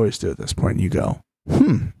 as you always do at this point. You go,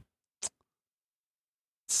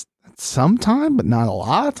 it's some time, but not a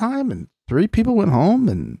lot of time, and 3 people went home,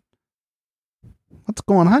 and what's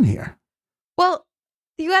going on here? Well,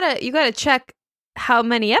 you gotta check how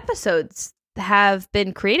many episodes have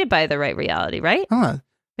been created by The Right Reality, right?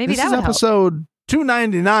 Maybe This that is would help. episode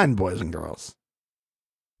 299, boys and girls.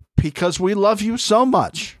 Because we love you so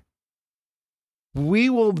much, we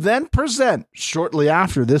will then present, shortly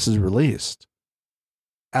after this is released,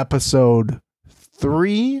 episode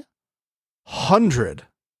 300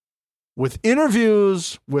 with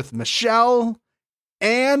interviews with Michelle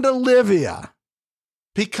and Olivia.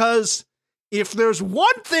 Because if there's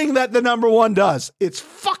one thing that the number one does, it's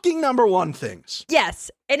fucking number one things.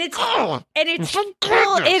 Yes, and it's Oh, full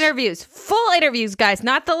goodness. full interviews, guys,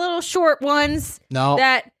 not the little short ones No.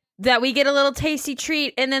 that we get a little tasty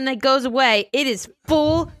treat and then that goes away. It is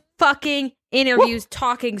full fucking interviews,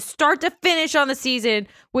 talking start to finish on the season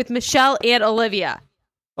with Michelle and Olivia.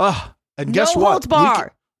 And guess No what? holds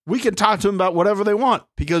bar. We can talk to them about whatever they want,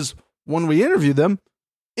 because when we interview them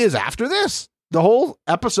is after this. The whole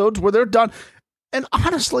episodes where they're done. And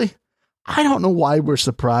honestly, I don't know why we're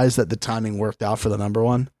surprised that the timing worked out for the number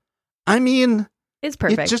one. I mean, It's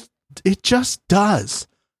perfect. it just does.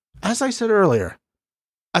 As I said earlier,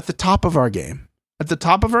 at the top of our game.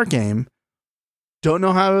 Don't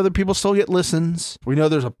know how other people still get listens. We know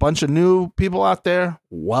there's a bunch of new people out there.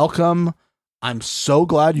 Welcome. I'm so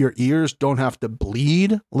glad your ears don't have to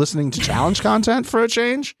bleed listening to challenge content for a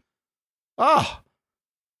change.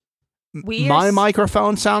 My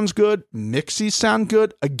microphone sounds good. Mixies sound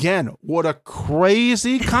good. Again, what a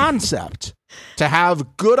crazy concept to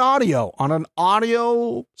have good audio on an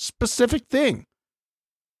audio specific thing.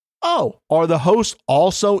 Oh, are the hosts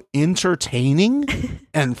also entertaining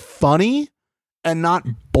and funny and not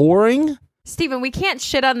boring? Steven, we can't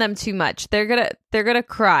shit on them too much. They're gonna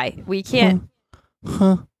cry. We can't.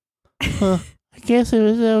 I guess it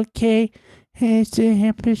was okay. What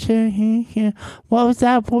was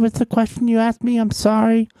that? What was the question you asked me? I'm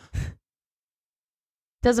sorry.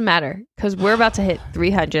 Doesn't matter, because we're about to hit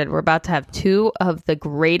 300. We're about to have 2 of the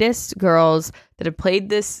greatest girls that have played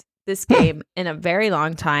this this game in a very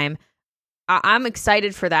long time. I'm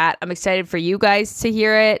excited for that. I'm excited for you guys to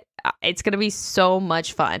hear it. It's going to be so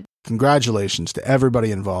much fun. Congratulations to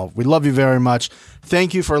everybody involved. We love you very much.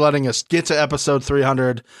 Thank you for letting us get to episode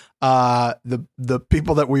 300. The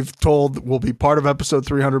people that we've told will be part of episode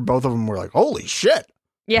 300, both of them were like, holy shit.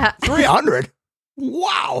 Yeah. 300?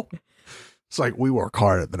 Wow. It's like we work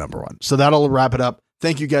hard at the number one. So that'll wrap it up.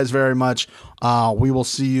 Thank you guys very much. We will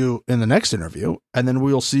see you in the next interview, and then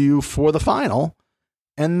we will see you for the final.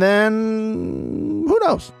 And then who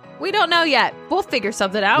knows? We don't know yet. We'll figure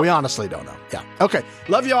something out. We honestly don't know. Yeah. Okay.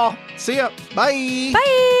 Love y'all. See ya. Bye.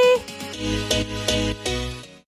 Bye.